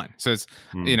week 1. So it's,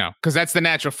 because that's the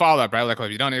natural follow-up, right? Like, well,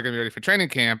 if you don't, you're going to be ready for training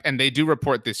camp. And they do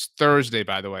report this Thursday,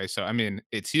 by the way. So, I mean,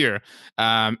 it's here.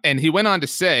 And he went on to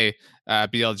say,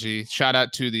 BLG, shout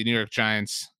out to the New York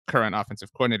Giants current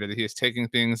offensive coordinator, that he is taking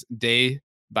things day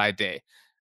by day.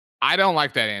 I don't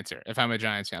like that answer if I'm a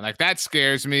Giants fan. Like, that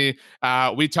scares me.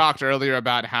 We talked earlier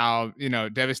about how,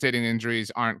 devastating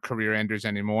injuries aren't career enders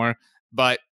anymore.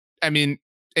 But, I mean,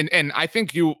 And I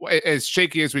think you, as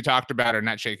shaky as we talked about, or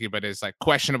not shaky, but as like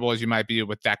questionable as you might be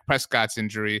with Dak Prescott's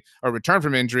injury or return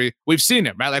from injury, we've seen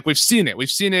it, right? Like we've seen it, at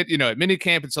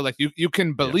minicamp. And so like you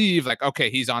can believe like, okay,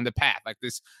 he's on the path. Like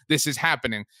this is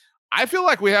happening. I feel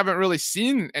like we haven't really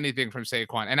seen anything from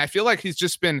Saquon. And I feel like he's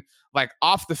just been like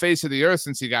off the face of the earth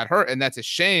since he got hurt. And that's a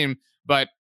shame. But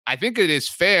I think it is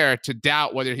fair to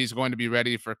doubt whether he's going to be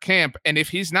ready for camp. And if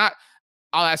he's not,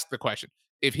 I'll ask the question.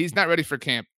 If he's not ready for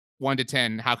camp, 1 to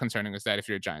 10, how concerning is that if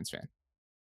you're a Giants fan?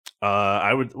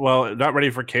 Not ready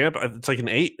for camp. It's like an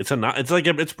 8.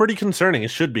 It's pretty concerning.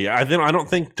 It should be. I don't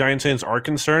think Giants fans are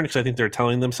concerned, because I think they're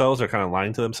telling themselves, they're kind of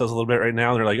lying to themselves a little bit right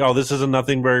now. They're like, oh, this is a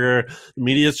nothing burger. The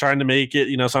media's trying to make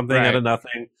it, something out of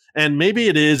nothing. And maybe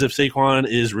it is if Saquon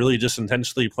is really just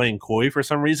intentionally playing coy for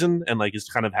some reason and like is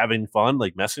kind of having fun,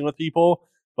 like messing with people.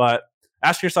 But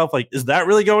ask yourself, like, is that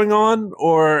really going on,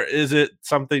 or is it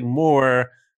something more?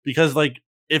 Because like,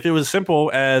 if it was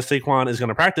simple as Saquon is going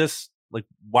to practice, like,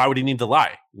 why would he need to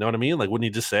lie? You know what I mean? Like, wouldn't he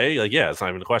just say, like, yeah, it's not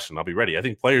even a question, I'll be ready? I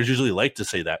think players usually like to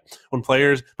say that. When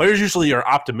players usually are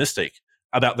optimistic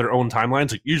about their own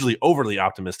timelines, like usually overly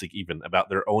optimistic even about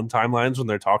their own timelines when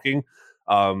they're talking,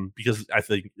 because I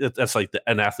think that's like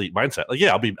an athlete mindset. Like,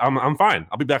 yeah, I'm fine.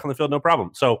 I'll be back on the field, no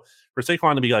problem. So for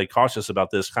Saquon to be like cautious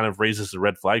about this kind of raises the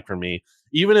red flag for me,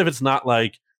 even if it's not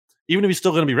like, even if he's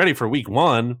still going to be ready for week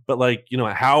 1, but like,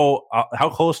 how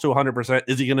close to 100%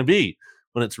 is he going to be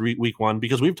when it's week 1?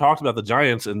 Because we've talked about the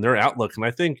Giants and their outlook. And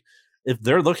I think if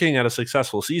they're looking at a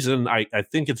successful season, I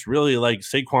think it's really like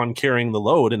Saquon carrying the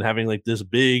load and having like this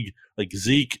big, like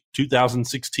Zeke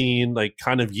 2016, like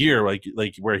kind of year,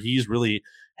 like where he's really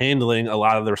handling a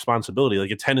lot of the responsibility,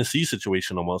 like a Tennessee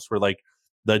situation almost, where like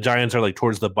the Giants are like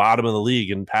towards the bottom of the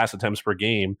league in pass attempts per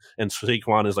game. And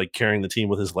Saquon is like carrying the team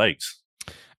with his legs.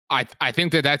 I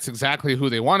think that's exactly who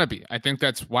they want to be. I think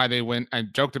that's why they went. I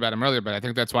joked about him earlier, but I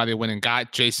think that's why they went and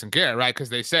got Jason Garrett, right? Because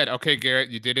they said, okay, Garrett,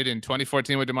 you did it in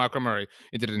 2014 with DeMarco Murray.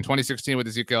 You did it in 2016 with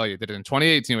Ezekiel Elliott. You did it in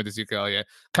 2018 with Ezekiel Elliott.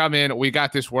 Come in. We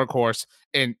got this workhorse.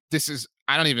 And this is,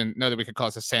 I don't even know that we could call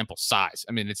this a sample size.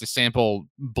 I mean, it's a sample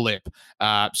blip.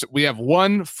 So we have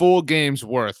 1 full game's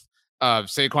worth of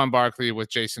Saquon Barkley with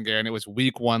Jason Garrett. And it was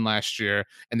week 1 last year,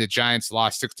 and the Giants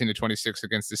lost 16-26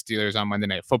 against the Steelers on Monday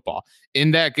Night Football.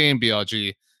 In that game,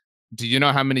 BLG, do you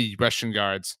know how many rushing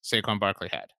yards Saquon Barkley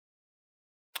had?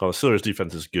 Oh, the Steelers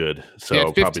defense is good,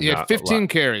 so probably not 15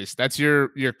 carries. That's your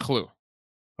clue.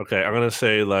 Okay, I'm gonna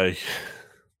say like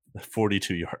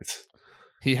 42 yards.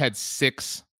 He had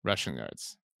 6 rushing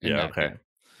yards. Okay.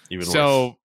 Even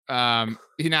so,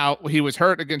 he was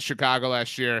hurt against Chicago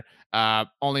last year.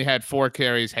 Only had 4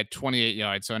 carries, had 28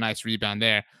 yards, so a nice rebound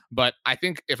there. But I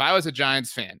think if I was a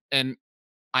Giants fan, and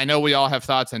I know we all have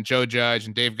thoughts on Joe Judge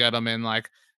and Dave Gettleman, like,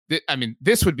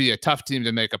 this would be a tough team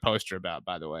to make a poster about,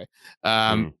 by the way.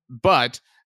 But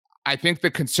I think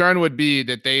the concern would be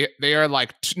that they are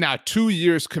like now 2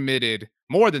 years committed,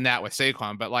 more than that with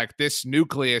Saquon, but like this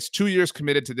nucleus, 2 years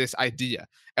committed to this idea.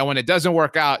 And when it doesn't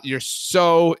work out, you're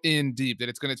so in deep that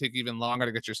it's going to take even longer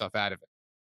to get yourself out of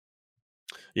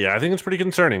it. Yeah, I think it's pretty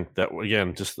concerning that,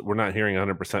 again, just we're not hearing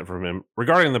 100% from him.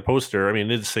 Regarding the poster, I mean,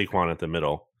 it's Saquon at the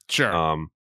middle. Sure.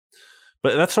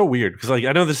 But that's so weird because, like,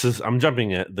 I know I'm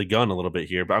jumping at the gun a little bit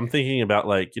here, but I'm thinking about,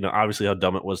 like, obviously how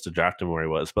dumb it was to draft him where he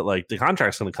was. But, like, the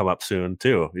contract's going to come up soon,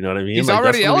 too. You know what I mean? He's like,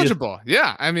 already eligible.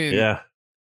 Yeah. Yeah.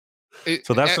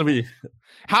 So that's going to be.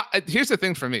 Here's the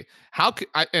thing for me.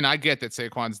 And I get that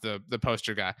Saquon's the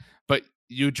poster guy, but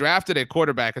you drafted a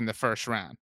quarterback in the first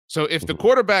round. So if the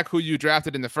quarterback who you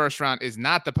drafted in the first round is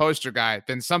not the poster guy,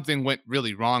 then something went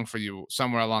really wrong for you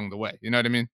somewhere along the way. You know what I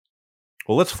mean?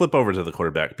 Well, let's flip over to the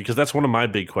quarterback because that's one of my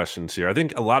big questions here. I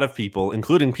think a lot of people,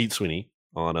 including Pete Sweeney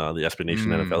on the SB Nation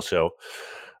NFL show,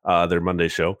 their Monday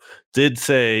show, did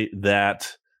say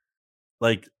that,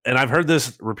 like, and I've heard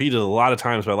this repeated a lot of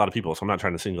times by a lot of people, so I'm not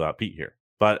trying to single out Pete here,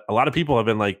 but a lot of people have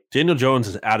been like, Daniel Jones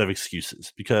is out of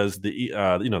excuses because the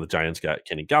Giants got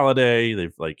Kenny Galladay,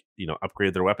 they've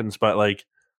upgraded their weapons, but like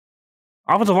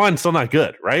offensive line still not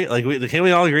good, right? Like, can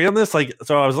we all agree on this? Like,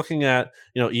 so I was looking at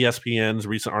ESPN's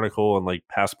recent article on like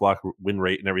pass block win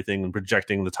rate and everything, and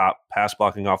projecting the top pass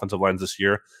blocking offensive lines this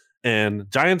year. And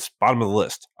Giants bottom of the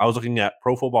list. I was looking at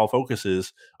Pro Football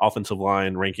Focus's offensive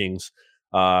line rankings,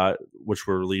 which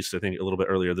were released I think a little bit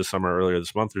earlier this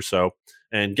month or so.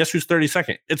 And guess who's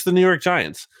 32nd? It's the New York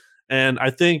Giants. And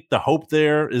I think the hope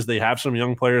there is they have some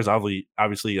young players.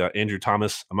 Obviously, Andrew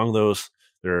Thomas among those.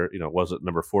 They're, was it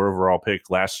number 4 overall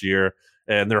pick last year,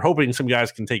 and they're hoping some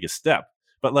guys can take a step.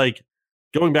 But like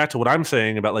going back to what I'm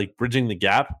saying about like bridging the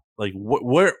gap, like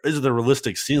where is the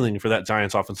realistic ceiling for that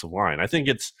Giants offensive line? I think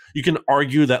you can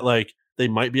argue that like they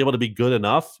might be able to be good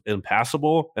enough and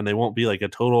passable, and they won't be like a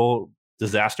total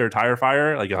disaster tire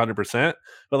fire like 100%.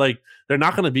 But like they're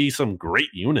not going to be some great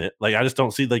unit. Like I just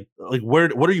don't see like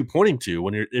what are you pointing to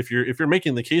when if you're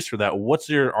making the case for that? What's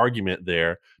your argument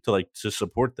there to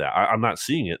support that? I'm not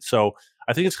seeing it. So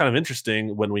I think it's kind of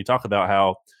interesting when we talk about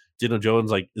how Daniel Jones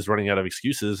like is running out of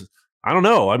excuses. I don't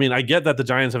know. I mean, I get that the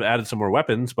Giants have added some more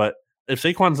weapons, but if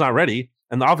Saquon's not ready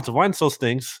and the offensive line still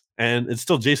stinks and it's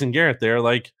still Jason Garrett there,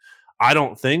 like I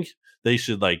don't think they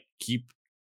should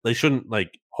they shouldn't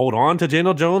like hold on to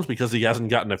Daniel Jones because he hasn't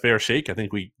gotten a fair shake. I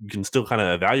think we can still kind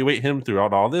of evaluate him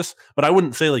throughout all this, but I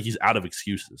wouldn't say like he's out of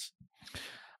excuses.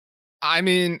 I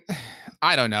mean,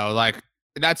 I don't know. Like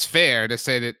that's fair to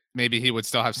say that maybe he would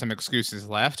still have some excuses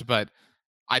left, but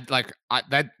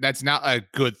that's not a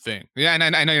good thing. Yeah,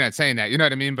 and I know you're not saying that. You know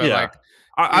what I mean? But yeah.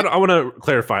 I want to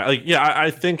clarify. Like, yeah, I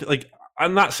think like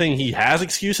I'm not saying he has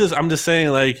excuses. I'm just saying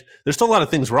like there's still a lot of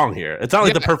things wrong here. It's not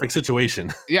like the perfect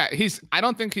situation. Yeah, I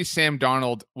don't think he's Sam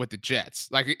Darnold with the Jets.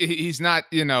 Like he's not,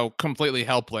 completely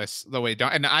helpless the way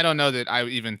and I don't know that I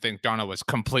even think Darnold was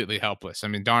completely helpless. I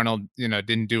mean, Darnold,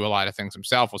 didn't do a lot of things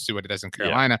himself. We'll see what he does in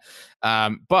Carolina. Yeah.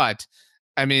 But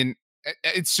I mean,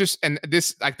 it's just, and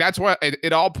this, like, that's why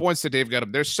it all points to Dave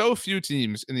Gettleman. There's so few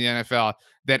teams in the NFL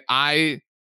that I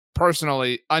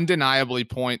personally undeniably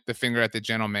point the finger at the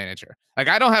general manager. Like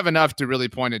I don't have enough to really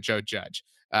point at Joe Judge.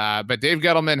 But Dave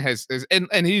Gettleman has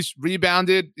and he's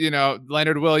rebounded,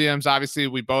 Leonard Williams, obviously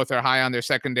we both are high on their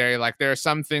secondary. Like there are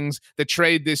some things, the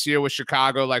trade this year with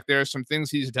Chicago, like there are some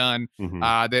things he's done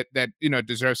that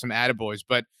deserve some attaboys.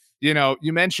 But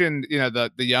you mentioned,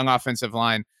 the young offensive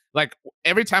line. Like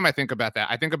every time I think about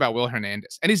that, I think about Will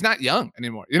Hernandez, and he's not young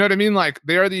anymore. You know what I mean? Like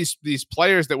there are these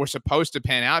players that were supposed to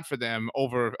pan out for them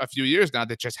over a few years now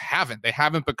that just haven't. They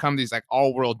haven't become these like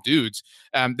all-world dudes.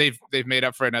 They've made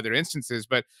up for in other instances,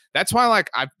 but that's why like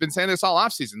I've been saying this all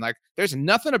offseason. Like there's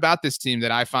nothing about this team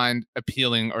that I find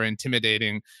appealing or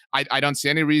intimidating. I don't see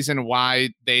any reason why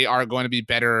they are going to be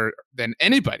better than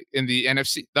anybody in the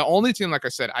NFC. The only team, like I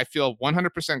said, I feel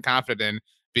 100% confident in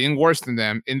being worse than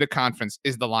them in the conference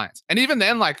is the Lions. And even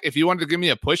then, like if you wanted to give me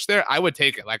a push there, I would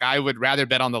take it. Like I would rather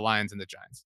bet on the Lions than the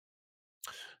Giants.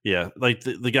 Yeah, like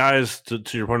the guys to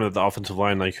your point of the offensive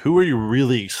line, like who are you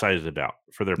really excited about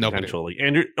for their Nobody. potential? Like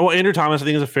Andrew Thomas, I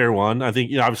think is a fair one. I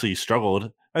think obviously he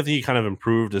struggled. I think he kind of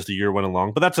improved as the year went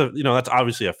along, but that's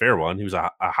obviously a fair one. He was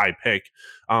a high pick.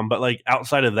 But like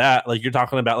outside of that, like you're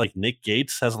talking about like Nick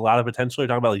Gates has a lot of potential. You're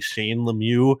talking about like Shane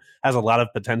Lemieux has a lot of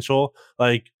potential.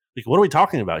 Like what are we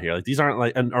talking about here? Like these aren't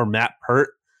like or Matt Pert.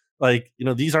 Like,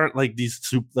 these aren't like these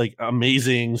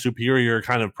amazing, superior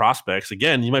kind of prospects.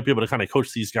 Again, you might be able to kind of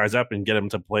coach these guys up and get them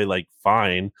to play like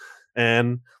fine.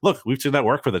 And look, we've seen that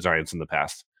work for the Giants in the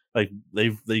past. Like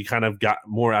they kind of got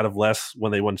more out of less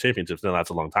when they won championships. Now that's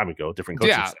a long time ago. Different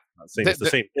coaching staff. It's the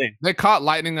same thing. They caught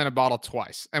lightning in a bottle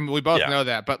twice, and we both know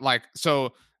that. But like,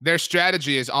 so their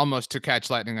strategy is almost to catch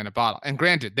lightning in a bottle. And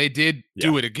granted, they did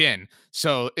do it again.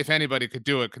 So if anybody could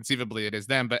do it, conceivably it is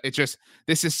them. But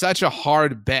this is such a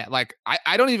hard bet. Like,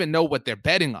 I don't even know what they're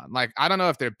betting on. Like, I don't know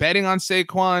if they're betting on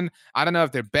Saquon. I don't know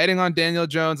if they're betting on Daniel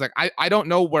Jones. Like, I don't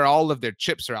know where all of their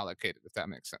chips are allocated, if that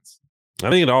makes sense. I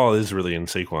think it all is really in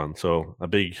Saquon. So a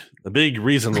big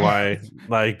reason why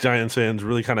like Giants fans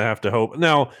really kind of have to hope.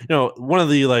 Now, one of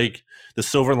the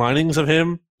silver linings of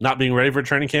him not being ready for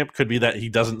training camp could be that he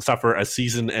doesn't suffer a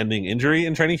season-ending injury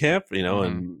in training camp,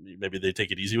 and maybe they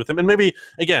take it easy with him. And maybe,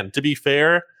 again, to be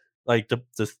fair, like to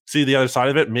see the other side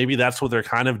of it, maybe that's what they're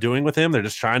kind of doing with him. They're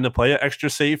just trying to play it extra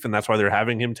safe, and that's why they're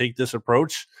having him take this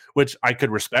approach, which I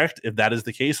could respect if that is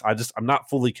the case. I'm not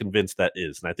fully convinced that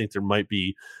is. And I think there might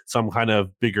be some kind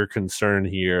of bigger concern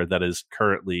here that is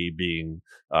currently being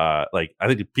I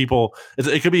think people,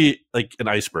 it could be like an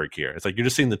iceberg here. It's like you're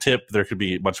just seeing the tip. There could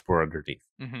be much more underneath.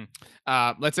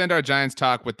 Let's end our Giants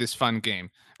talk with this fun game.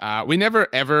 We never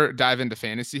ever dive into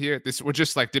fantasy here. We're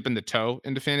just like dipping the toe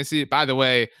into fantasy. By the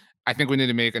way, I think we need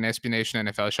to make an SB Nation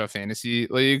NFL show fantasy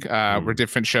league where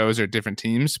different shows or different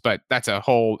teams, but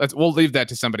we'll leave that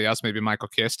to somebody else, maybe Michael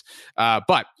Kist.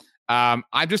 But I'm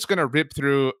just going to rip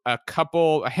through a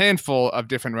handful of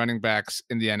different running backs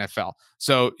in the NFL.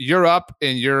 So you're up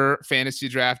in your fantasy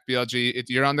draft, BLG.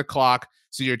 You're on the clock.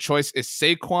 So your choice is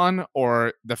Saquon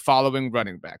or the following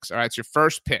running backs. All right. It's your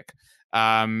first pick.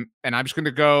 And I'm going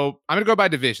to go by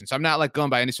division. So I'm not like going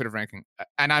by any sort of ranking,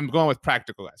 and I'm going with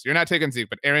practical guys. You're not taking Zeke,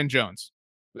 but Aaron Jones,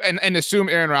 and assume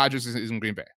Aaron Rodgers is in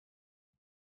Green Bay.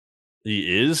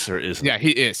 He is or isn't? Yeah,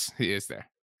 he is. He is there.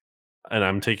 And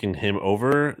I'm taking him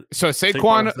over. So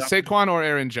Saquon or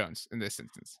Aaron Jones in this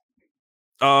instance?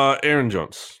 Aaron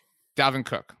Jones. Dalvin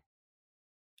Cook.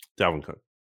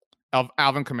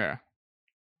 Alvin Kamara.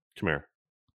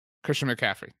 Christian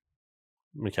McCaffrey.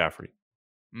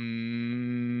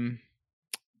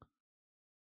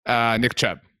 Nick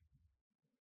Chubb.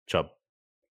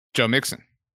 Joe Mixon.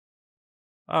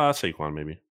 Saquon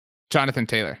maybe. Jonathan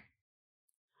Taylor.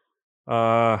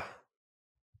 Saquon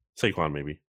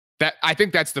maybe. I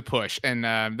think that's the push, and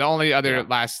the only other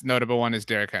last notable one is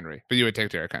Derrick Henry. But you would take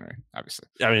Derrick Henry, obviously.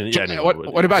 I mean,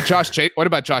 what about Josh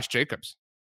Jacobs?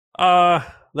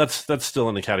 That's still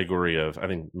in the category of, I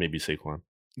think, maybe Saquon.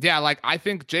 Yeah, like I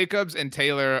think Jacobs and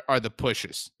Taylor are the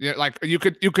pushes. Like you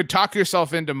could talk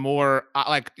yourself into more,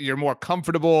 like you're more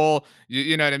comfortable.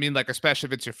 You know what I mean? Like especially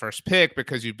if it's your first pick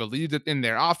because you believed in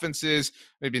their offenses.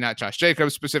 Maybe not Josh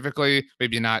Jacobs specifically.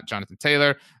 Maybe not Jonathan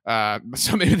Taylor.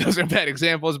 So maybe those are bad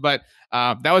examples. But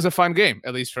that was a fun game,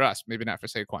 at least for us. Maybe not for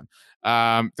Saquon.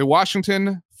 The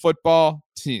Washington Football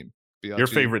Team. BLG. Your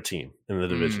favorite team in the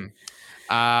division.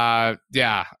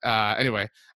 Anyway.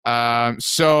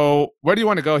 So where do you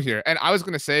want to go here? And I was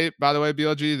going to say, by the way,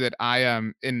 BLG, that I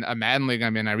am in a Madden league.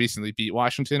 I recently beat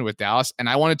Washington with Dallas, and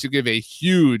I wanted to give a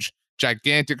huge,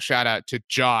 gigantic shout out to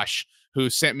Josh, who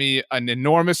sent me an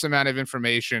enormous amount of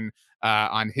information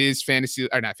on his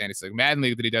Madden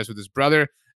league that he does with his brother.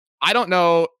 I don't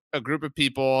know a group of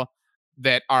people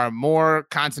that are more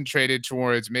concentrated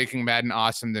towards making Madden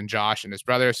awesome than Josh and his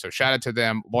brother. So shout out to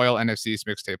them, loyal NFC's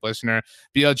Mixtape listener.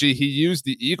 BLG, he used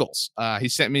the Eagles. He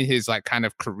sent me his like kind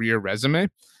of career resume.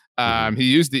 He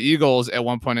used the Eagles at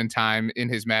one point in time in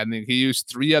his Madden league. He used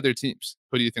 3 other teams.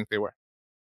 Who do you think they were?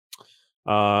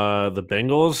 The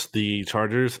Bengals, the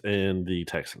Chargers, and the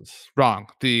Texans. Wrong.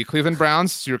 The Cleveland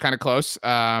Browns. So you were kind of close.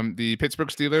 The Pittsburgh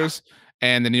Steelers.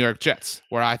 And the New York Jets,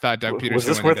 where I thought Doug Peterson was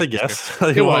this worth a guess?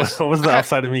 It was. What was the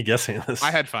upside of me guessing this?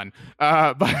 I had fun.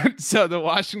 But so the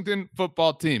Washington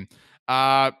Football Team.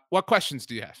 What questions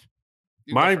do you have?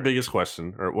 My biggest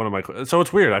question, or one of my, so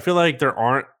it's weird. I feel like there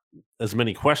aren't as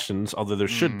many questions, although there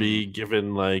should be,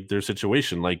 given like their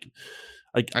situation. Like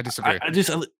I disagree. I just,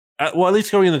 at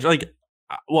least going in the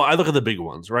I look at the big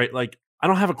ones, right? Like I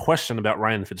don't have a question about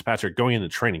Ryan Fitzpatrick going into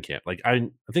training camp. Like I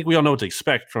think we all know what to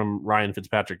expect from Ryan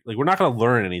Fitzpatrick. Like we're not going to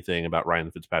learn anything about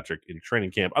Ryan Fitzpatrick in training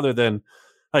camp other than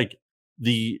like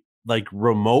the like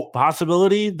remote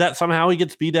possibility that somehow he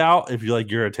gets beat out if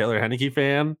you're a Taylor Heineke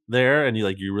fan there and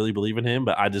you really believe in him,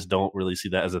 but I just don't really see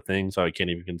that as a thing, so I can't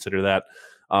even consider that.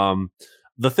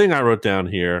 The thing I wrote down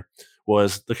here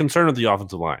was the concern of the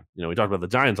offensive line. We talked about the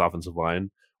Giants offensive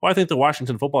line. Well, I think the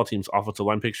Washington football team's offensive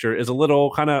line picture is a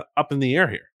little kind of up in the air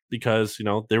here because,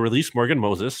 they released Morgan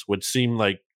Moses, which seemed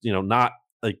like, not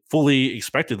like fully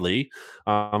expectedly.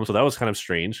 So that was kind of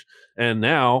strange. And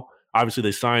now, obviously,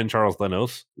 they signed Charles Leno.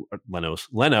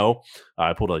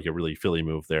 I pulled like a really Philly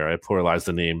move there. I pluralized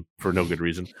the name for no good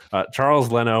reason.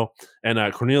 Charles Leno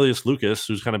and Cornelius Lucas,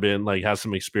 who's kind of been has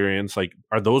some experience. Like,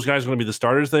 are those guys going to be the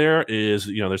starters there? Is,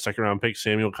 their second round pick,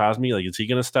 Samuel Cosme, is he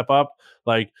going to step up?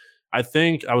 I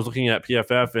think I was looking at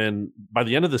PFF, and by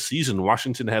the end of the season,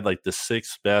 Washington had the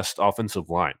sixth best offensive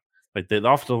line. The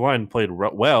offensive line played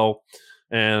well,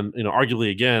 and arguably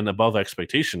again above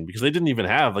expectation because they didn't even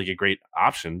have a great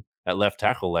option at left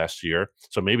tackle last year.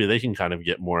 So maybe they can kind of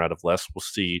get more out of less. We'll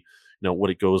see, what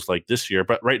it goes like this year.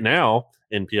 But right now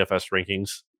in PFS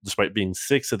rankings, despite being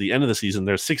sixth at the end of the season,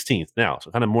 they're 16th now, so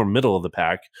kind of more middle of the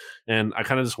pack. And I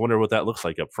kind of just wonder what that looks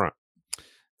like up front.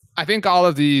 I think all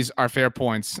of these are fair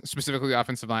points, specifically the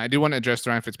offensive line. I do want to address the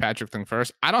Ryan Fitzpatrick thing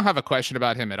first. I don't have a question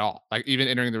about him at all, even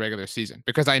entering the regular season,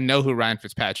 because I know who Ryan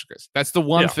Fitzpatrick is. That's the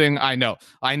one thing I know.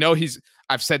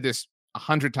 I've said this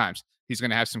 100 times. He's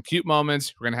going to have some cute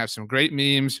moments. We're going to have some great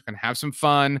memes. We're going to have some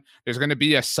fun. There's going to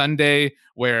be a Sunday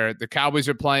where the Cowboys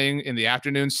are playing in the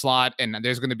afternoon slot, and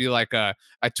there's going to be a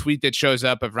tweet that shows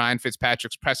up of Ryan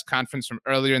Fitzpatrick's press conference from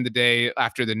earlier in the day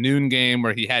after the noon game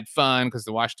where he had fun because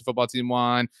the Washington football team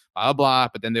won, blah, blah, blah,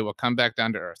 but then they will come back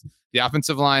down to earth. The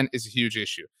offensive line is a huge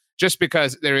issue. Just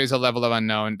because there is a level of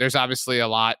unknown, there's obviously a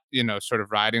lot, sort of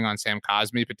riding on Sam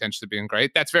Cosme potentially being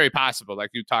great. That's very possible.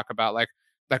 You talk about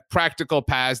practical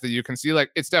paths that you can see,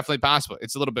 it's definitely possible.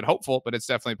 It's a little bit hopeful, but it's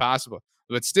definitely possible.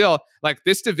 But still,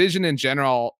 this division in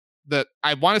general,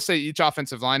 I want to say each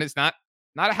offensive line is not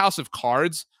a house of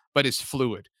cards, but is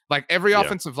fluid. Every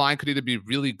offensive line could either be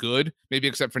really good, maybe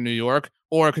except for New York,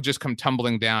 or it could just come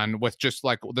tumbling down with just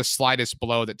the slightest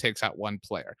blow that takes out one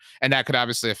player. And that could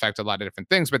obviously affect a lot of different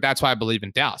things, but that's why I believe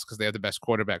in Dallas, because they have the best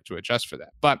quarterback to adjust for that.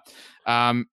 But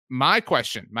my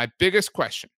biggest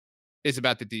question is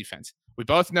about the defense. We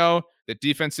both know that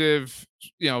defensive,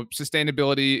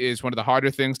 sustainability is one of the harder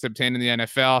things to obtain in the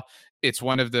NFL. It's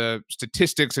one of the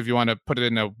statistics, if you want to put it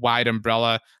in a wide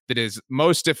umbrella, that is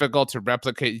most difficult to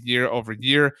replicate year over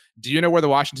year. Do you know where the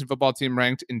Washington football team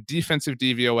ranked in defensive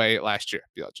DVOA last year,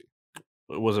 BLG?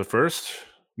 Was it first?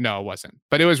 No, it wasn't.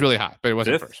 But it was really high. But it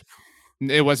wasn't Fifth? First.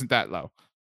 It wasn't that low.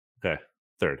 Okay,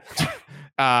 third.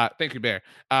 Thank you, Bear.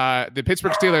 The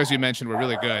Pittsburgh Steelers you mentioned were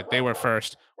really good. They were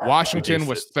first. Washington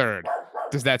was third.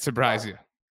 Does that surprise you?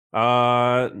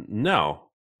 No.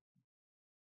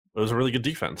 It was a really good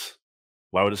defense.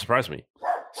 Why would it surprise me?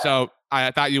 So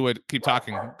I thought you would keep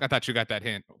talking. I thought you got that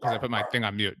hint because I put my thing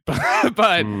on mute.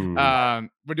 but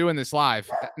we're doing this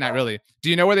live. Not really. Do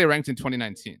you know where they ranked in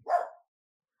 2019?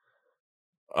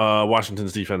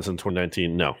 Washington's defense in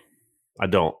 2019? No, I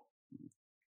don't.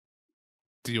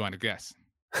 Do you want to guess?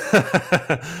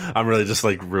 I'm really just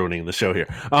ruining the show here.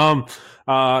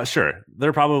 Sure.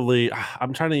 They're probably,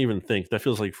 I'm trying to even think. That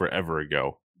feels like forever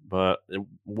ago, but it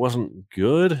wasn't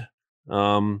good.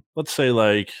 Let's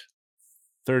say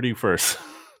 31st.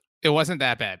 It wasn't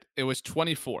that bad. It was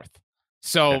 24th.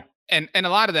 So, yeah. and a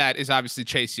lot of that is obviously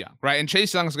Chase Young, right? And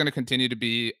Chase Young is going to continue to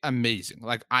be amazing.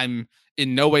 I'm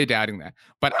in no way doubting that.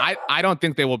 But I don't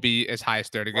think they will be as high as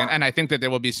third again. And I think that there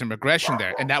will be some regression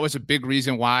there. And that was a big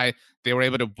reason why they were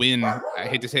able to win, I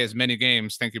hate to say as many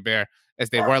games, thank you, Bear, as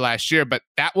they were last year. But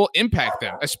that will impact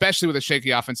them, especially with a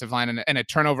shaky offensive line and a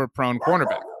turnover-prone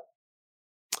cornerback.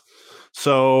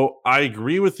 So I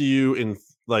agree with you in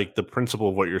the principle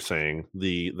of what you're saying,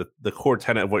 the core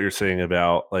tenet of what you're saying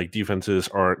about defenses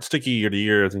aren't sticky year to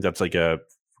year. I think that's a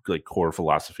core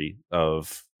philosophy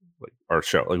of our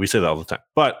show. We say that all the time.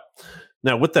 But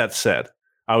now with that said,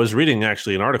 I was reading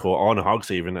actually an article on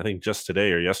Hogshaven, I think just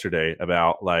today or yesterday,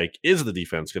 about is the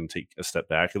defense going to take a step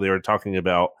back? And they were talking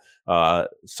about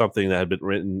something that had been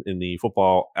written in the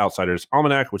Football Outsiders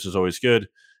Almanac, which is always good.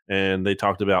 And they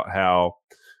talked about how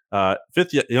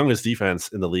fifth youngest defense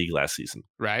in the league last season.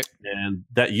 Right. And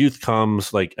that youth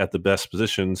comes at the best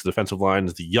positions. The defensive line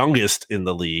is the youngest in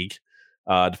the league.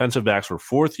 Defensive backs were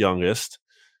fourth youngest.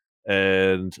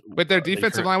 But their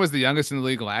defensive line was the youngest in the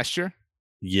league last year?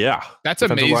 Yeah. That's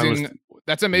amazing.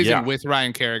 That's amazing with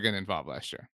Ryan Kerrigan involved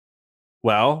last year.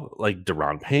 Well, like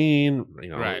Deron Payne,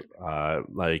 Right.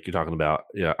 like you're talking about,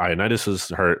 Ioannidis is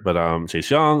hurt, but Chase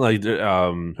Young,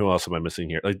 who else am I missing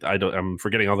here? I'm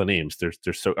forgetting all the names. There's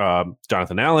so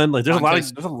Jonathan Allen, like there's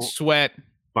Montez a lot of Sweat.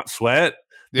 Sweat.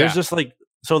 Yeah. There's just like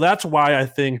so that's why I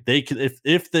think they can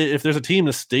if there's a team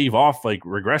to stave off like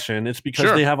regression, it's because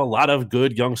Sure. they have a lot of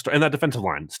good young and that defensive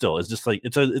line still is just like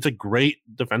it's a great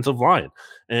defensive line,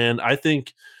 and I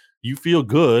think you feel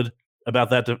good about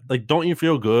that. Like, don't you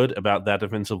feel good about that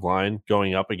defensive line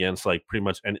going up against like pretty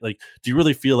much any like? Do you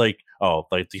really feel like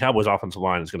like the Cowboys offensive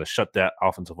line is going to shut that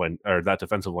offensive line or that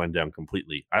defensive line down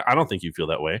completely? I don't think you feel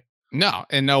that way. No,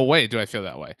 in no way do I feel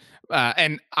that way.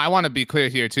 And I want to be clear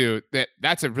here too that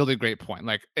that's a really great point.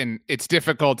 Like, and it's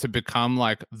difficult to become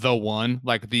like the one,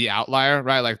 like the outlier,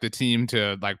 right? Like the team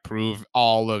to like prove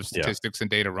all of statistics and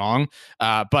data wrong.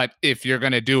 But if you're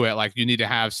gonna do it, like you need to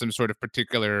have some sort of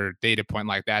particular data point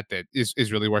like that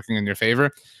is really working in your favor.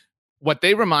 What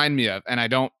they remind me of, and I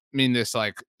don't mean this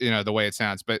like the way it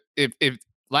sounds, but if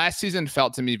last season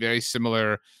felt to me very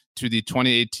similar to the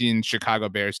 2018 Chicago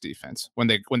Bears defense when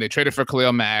they traded for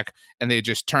Khalil Mack and they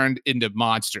just turned into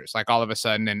monsters like all of a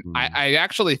sudden. And I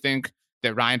actually think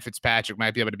that Ryan Fitzpatrick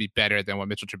might be able to be better than what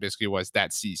Mitchell Trubisky was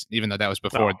that season, even though that was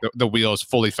before the wheels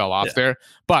fully fell off there.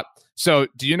 But so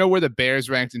do you know where the Bears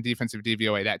ranked in defensive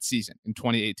DVOA that season in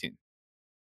 2018?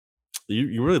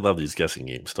 You really love these guessing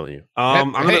games, don't you?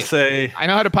 I'm going to say I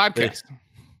know how to podcast.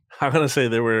 I'm going to say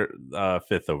they were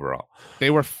 5th overall. They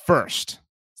were first.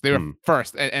 They were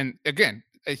first. And again,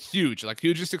 a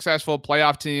hugely successful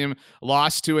playoff team,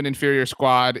 lost to an inferior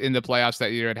squad in the playoffs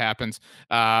that year. It happens.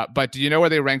 But do you know where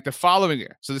they ranked the following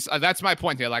year? So that's my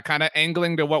point here, like kind of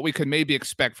angling to what we could maybe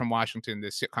expect from Washington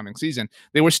this coming season.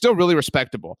 They were still really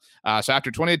respectable. So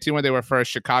after 2018, when they were first,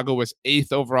 Chicago was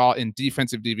 8th overall in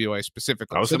defensive DVOA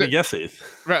specifically. I was going to guess 8th.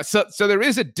 Right. So there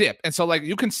is a dip. And so like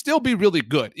you can still be really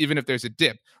good, even if there's a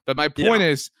dip. But my point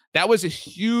is, that was a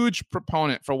huge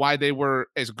proponent for why they were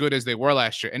as good as they were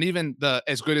last year. And even the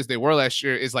as good as they were last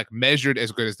year is like measured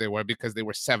as good as they were because they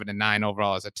were 7-9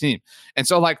 overall as a team. And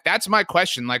so like, that's my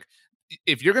question. Like,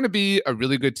 if you're going to be a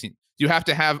really good team, you have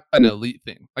to have an elite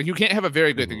thing. Like you can't have a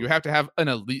very good thing. You have to have an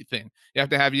elite thing. You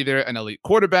have to have either an elite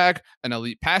quarterback, an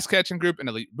elite pass catching group, an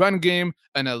elite run game,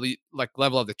 an elite like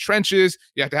level of the trenches.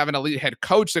 You have to have an elite head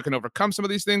coach that can overcome some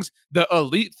of these things. The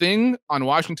elite thing on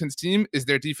Washington's team is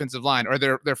their defensive line or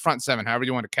their front seven, however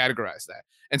you want to categorize that.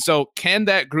 And so can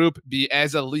that group be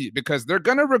as elite? Because they're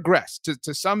going to regress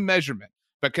to some measurement,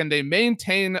 but can they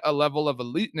maintain a level of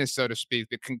eliteness, so to speak,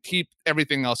 that can keep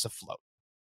everything else afloat?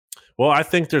 Well, I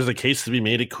think there's a case to be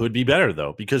made. It could be better,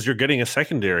 though, because you're getting a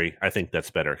secondary. I think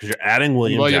that's better because you're adding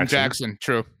William Jackson.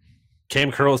 True.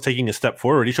 Cam Curl is taking a step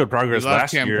forward. He showed progress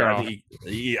last year. I think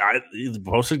he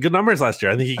posted good numbers last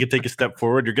year. I think he could take a step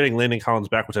forward. You're getting Landon Collins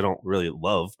back, which I don't really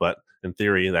love, but in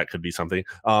theory, that could be something.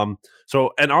 And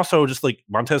also just like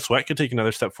Montez Sweat could take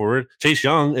another step forward. Chase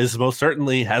Young is most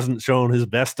certainly hasn't shown his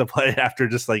best to play after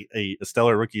just like a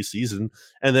stellar rookie season.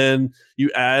 And then you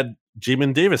add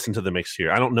Jamin Davis into the mix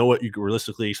here. I don't know what you're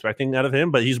realistically expecting out of him,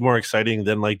 but he's more exciting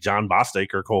than like John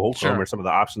Bostic or Cole Holcomb or some of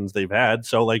the options they've had.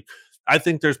 So like, I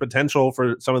think there's potential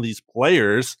for some of these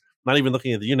players, not even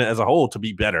looking at the unit as a whole, to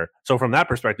be better. So from that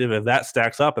perspective, if that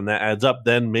stacks up and that adds up,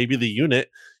 then maybe the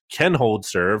unit can hold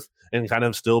serve and kind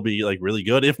of still be like really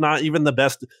good, if not even the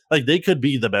best. Like they could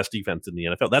be the best defense in the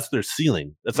NFL. That's their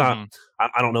ceiling. That's not.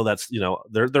 I don't know. That's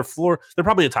their floor. They're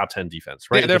probably a top 10 defense,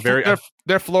 right? Yeah,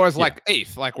 their floor is like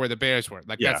 8th, like where the Bears were.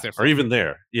 Like that's their floor. Or even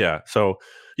there. Yeah. So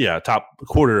top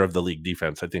quarter of the league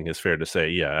defense, I think is fair to say.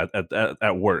 Yeah,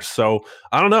 at worst. So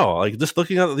I don't know. Like just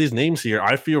looking at these names here,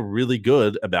 I feel really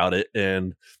good about it.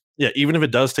 And even if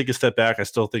it does take a step back, I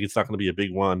still think it's not going to be a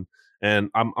big one.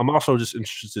 And I'm also just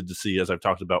interested to see, as I've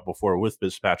talked about before with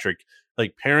Fitzpatrick,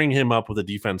 like pairing him up with a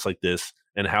defense like this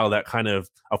and how that kind of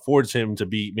affords him to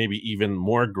be maybe even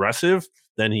more aggressive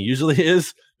than he usually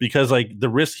is, because like the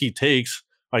risks he takes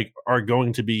like are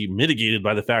going to be mitigated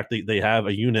by the fact that they have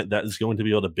a unit that is going to be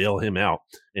able to bail him out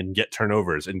and get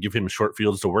turnovers and give him short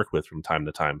fields to work with from time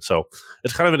to time. So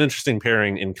it's kind of an interesting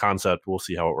pairing in concept. We'll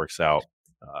see how it works out.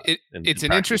 It's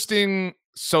an interesting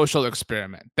social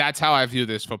experiment. That's how I view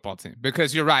this football team,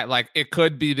 because you're right. Like it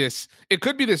could be this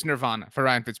nirvana for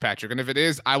Ryan Fitzpatrick. And if it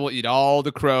is, I will eat all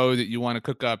the crow that you want to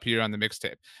cook up here on the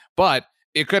mixtape, but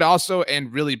it could also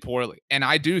end really poorly. And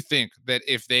I do think that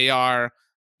if they are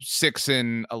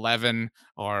 6-11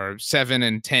 or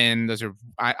 7-10, those are,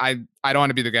 I don't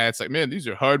want to be the guy that's like, man, these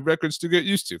are hard records to get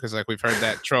used to. Cause like we've heard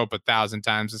that trope 1,000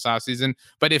 times this offseason,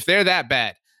 but if they're that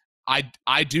bad,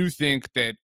 I do think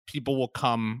that people will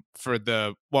come for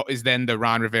what is then the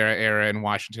Ron Rivera era in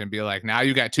Washington, be like, now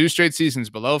you got 2 straight seasons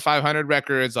below 500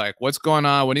 records. Like, what's going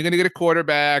on? When are you going to get a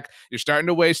quarterback? You're starting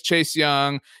to waste Chase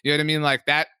Young. You know what I mean? Like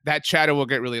that chatter will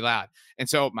get really loud. And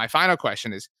so my final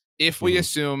question is, if we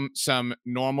assume some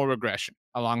normal regression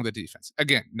along the defense,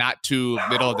 again, not to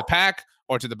middle of the pack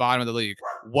or to the bottom of the league,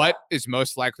 what is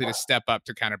most likely to step up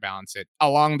to counterbalance it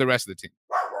along the rest of the team?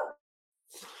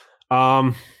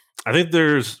 I think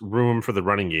there's room for the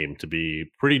running game to be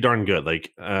pretty darn good.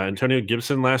 Like Antonio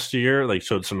Gibson last year, like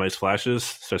showed some nice flashes,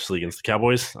 especially against the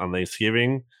Cowboys on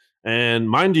Thanksgiving. And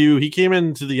mind you, he came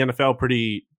into the NFL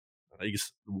pretty, I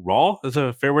guess, raw is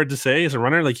a fair word to say, as a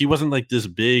runner. Like he wasn't like this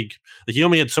big, like he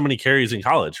only had so many carries in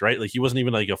college, right? Like he wasn't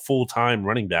even like a full-time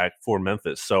running back for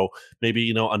Memphis. So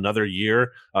maybe, another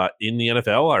year in the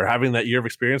NFL or having that year of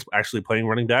experience actually playing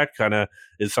running back kind of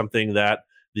is something that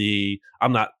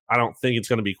I don't think it's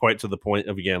going to be quite to the point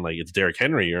of, again, like it's Derrick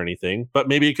Henry or anything, but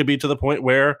maybe it could be to the point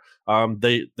where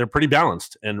they're pretty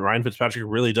balanced and Ryan Fitzpatrick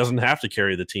really doesn't have to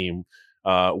carry the team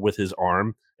with his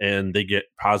arm, and they get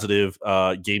positive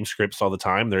game scripts all the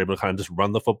time. They're able to kind of just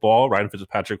run the football. Ryan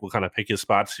Fitzpatrick will kind of pick his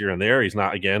spots here and there. He's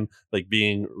not, again, like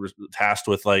being tasked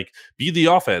with like, be the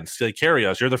offense, like carry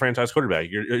us. You're the franchise quarterback.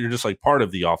 You're just like part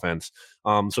of the offense.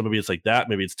 So maybe it's like that.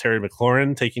 Maybe it's Terry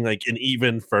McLaurin taking like an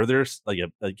even further, like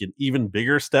an even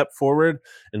bigger step forward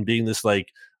and being this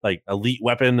like elite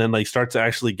weapon and like start to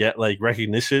actually get like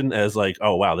recognition as like,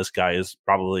 oh wow, this guy is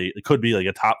probably, it could be like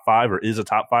a top 5 or is a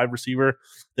top 5 receiver.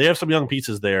 They have some young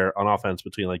pieces there on offense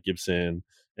between like Gibson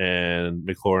and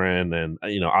McLaurin, and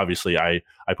obviously I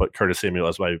put Curtis Samuel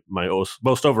as my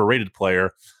most overrated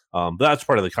player. But that's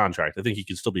part of the contract. I think he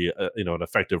can still be an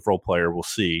effective role player. We'll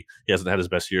see. He hasn't had his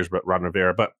best years, but Ron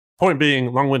Rivera. But point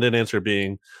being, long-winded answer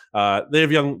being, they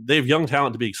have young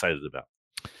talent to be excited about.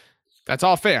 That's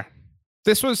all fair.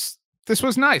 This was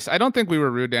nice. I don't think we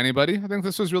were rude to anybody. I think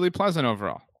this was really pleasant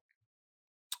overall.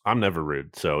 I'm never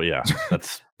rude. So yeah,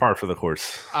 that's par for the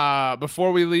course.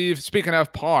 Before we leave, speaking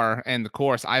of par and the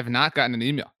course, I have not gotten an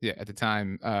email yet at the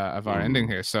time of our ending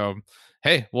here. So,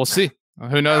 hey, we'll see.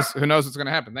 Who knows what's going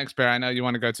to happen. Thanks, Bear. I know you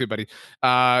want to go too, buddy.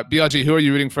 BLG, who are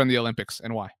you rooting for in the Olympics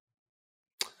and why?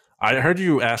 I heard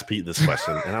you ask Pete this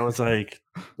question, and I was like,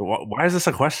 why is this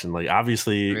a question? Like,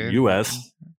 obviously,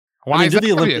 U.S. Why is that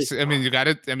obvious? I mean, you got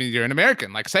it. I mean, you're an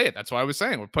American. Like, say it. That's what I was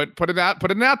saying. We're putting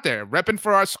it out there. Repping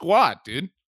for our squad, dude.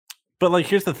 But like,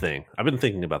 here's the thing. I've been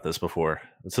thinking about this before.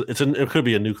 It could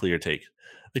be a nuclear take.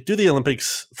 Like, do the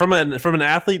Olympics from an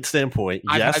athlete standpoint?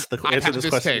 Yes. The answer to this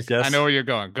question is yes. I know where you're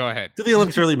going. Go ahead. Do the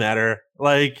Olympics really matter?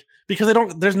 Like, because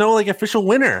there's no like official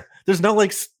winner. There's no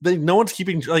like no one's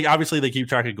keeping, like, obviously they keep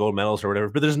track of gold medals or whatever,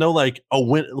 but there's no like a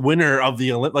winner of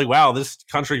the Olympics. Like, wow, this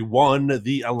country won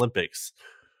the Olympics.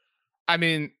 I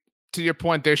mean, to your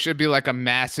point, there should be like a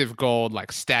massive gold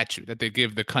like statue that they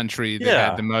give the country that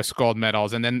had the most gold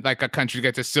medals, and then like a country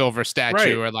gets a silver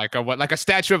statue or like a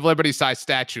Statue of Liberty size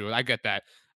statue. I get that.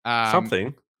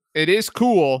 Something. It is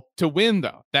cool to win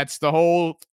though. That's the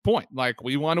whole point. Like,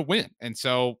 we want to win, and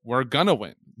so we're gonna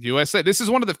win. USA. This is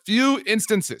one of the few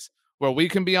instances where we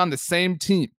can be on the same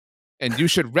team, and you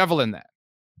should revel in that.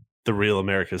 The real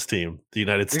America's team, the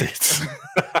United States.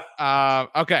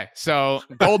 Okay, so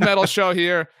gold medal show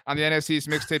here on the NFC's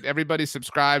Mixtape. Everybody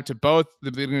subscribe to both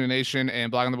the Bleeding the Nation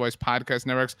and Blogging the Boys podcast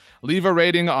networks. Leave a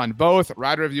rating on both,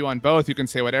 write a review on both. You can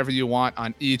say whatever you want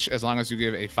on each as long as you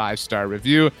give a 5-star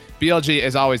review. BLG,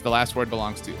 as always, the last word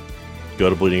belongs to you. Go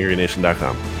to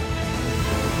bleedinggreennation.com.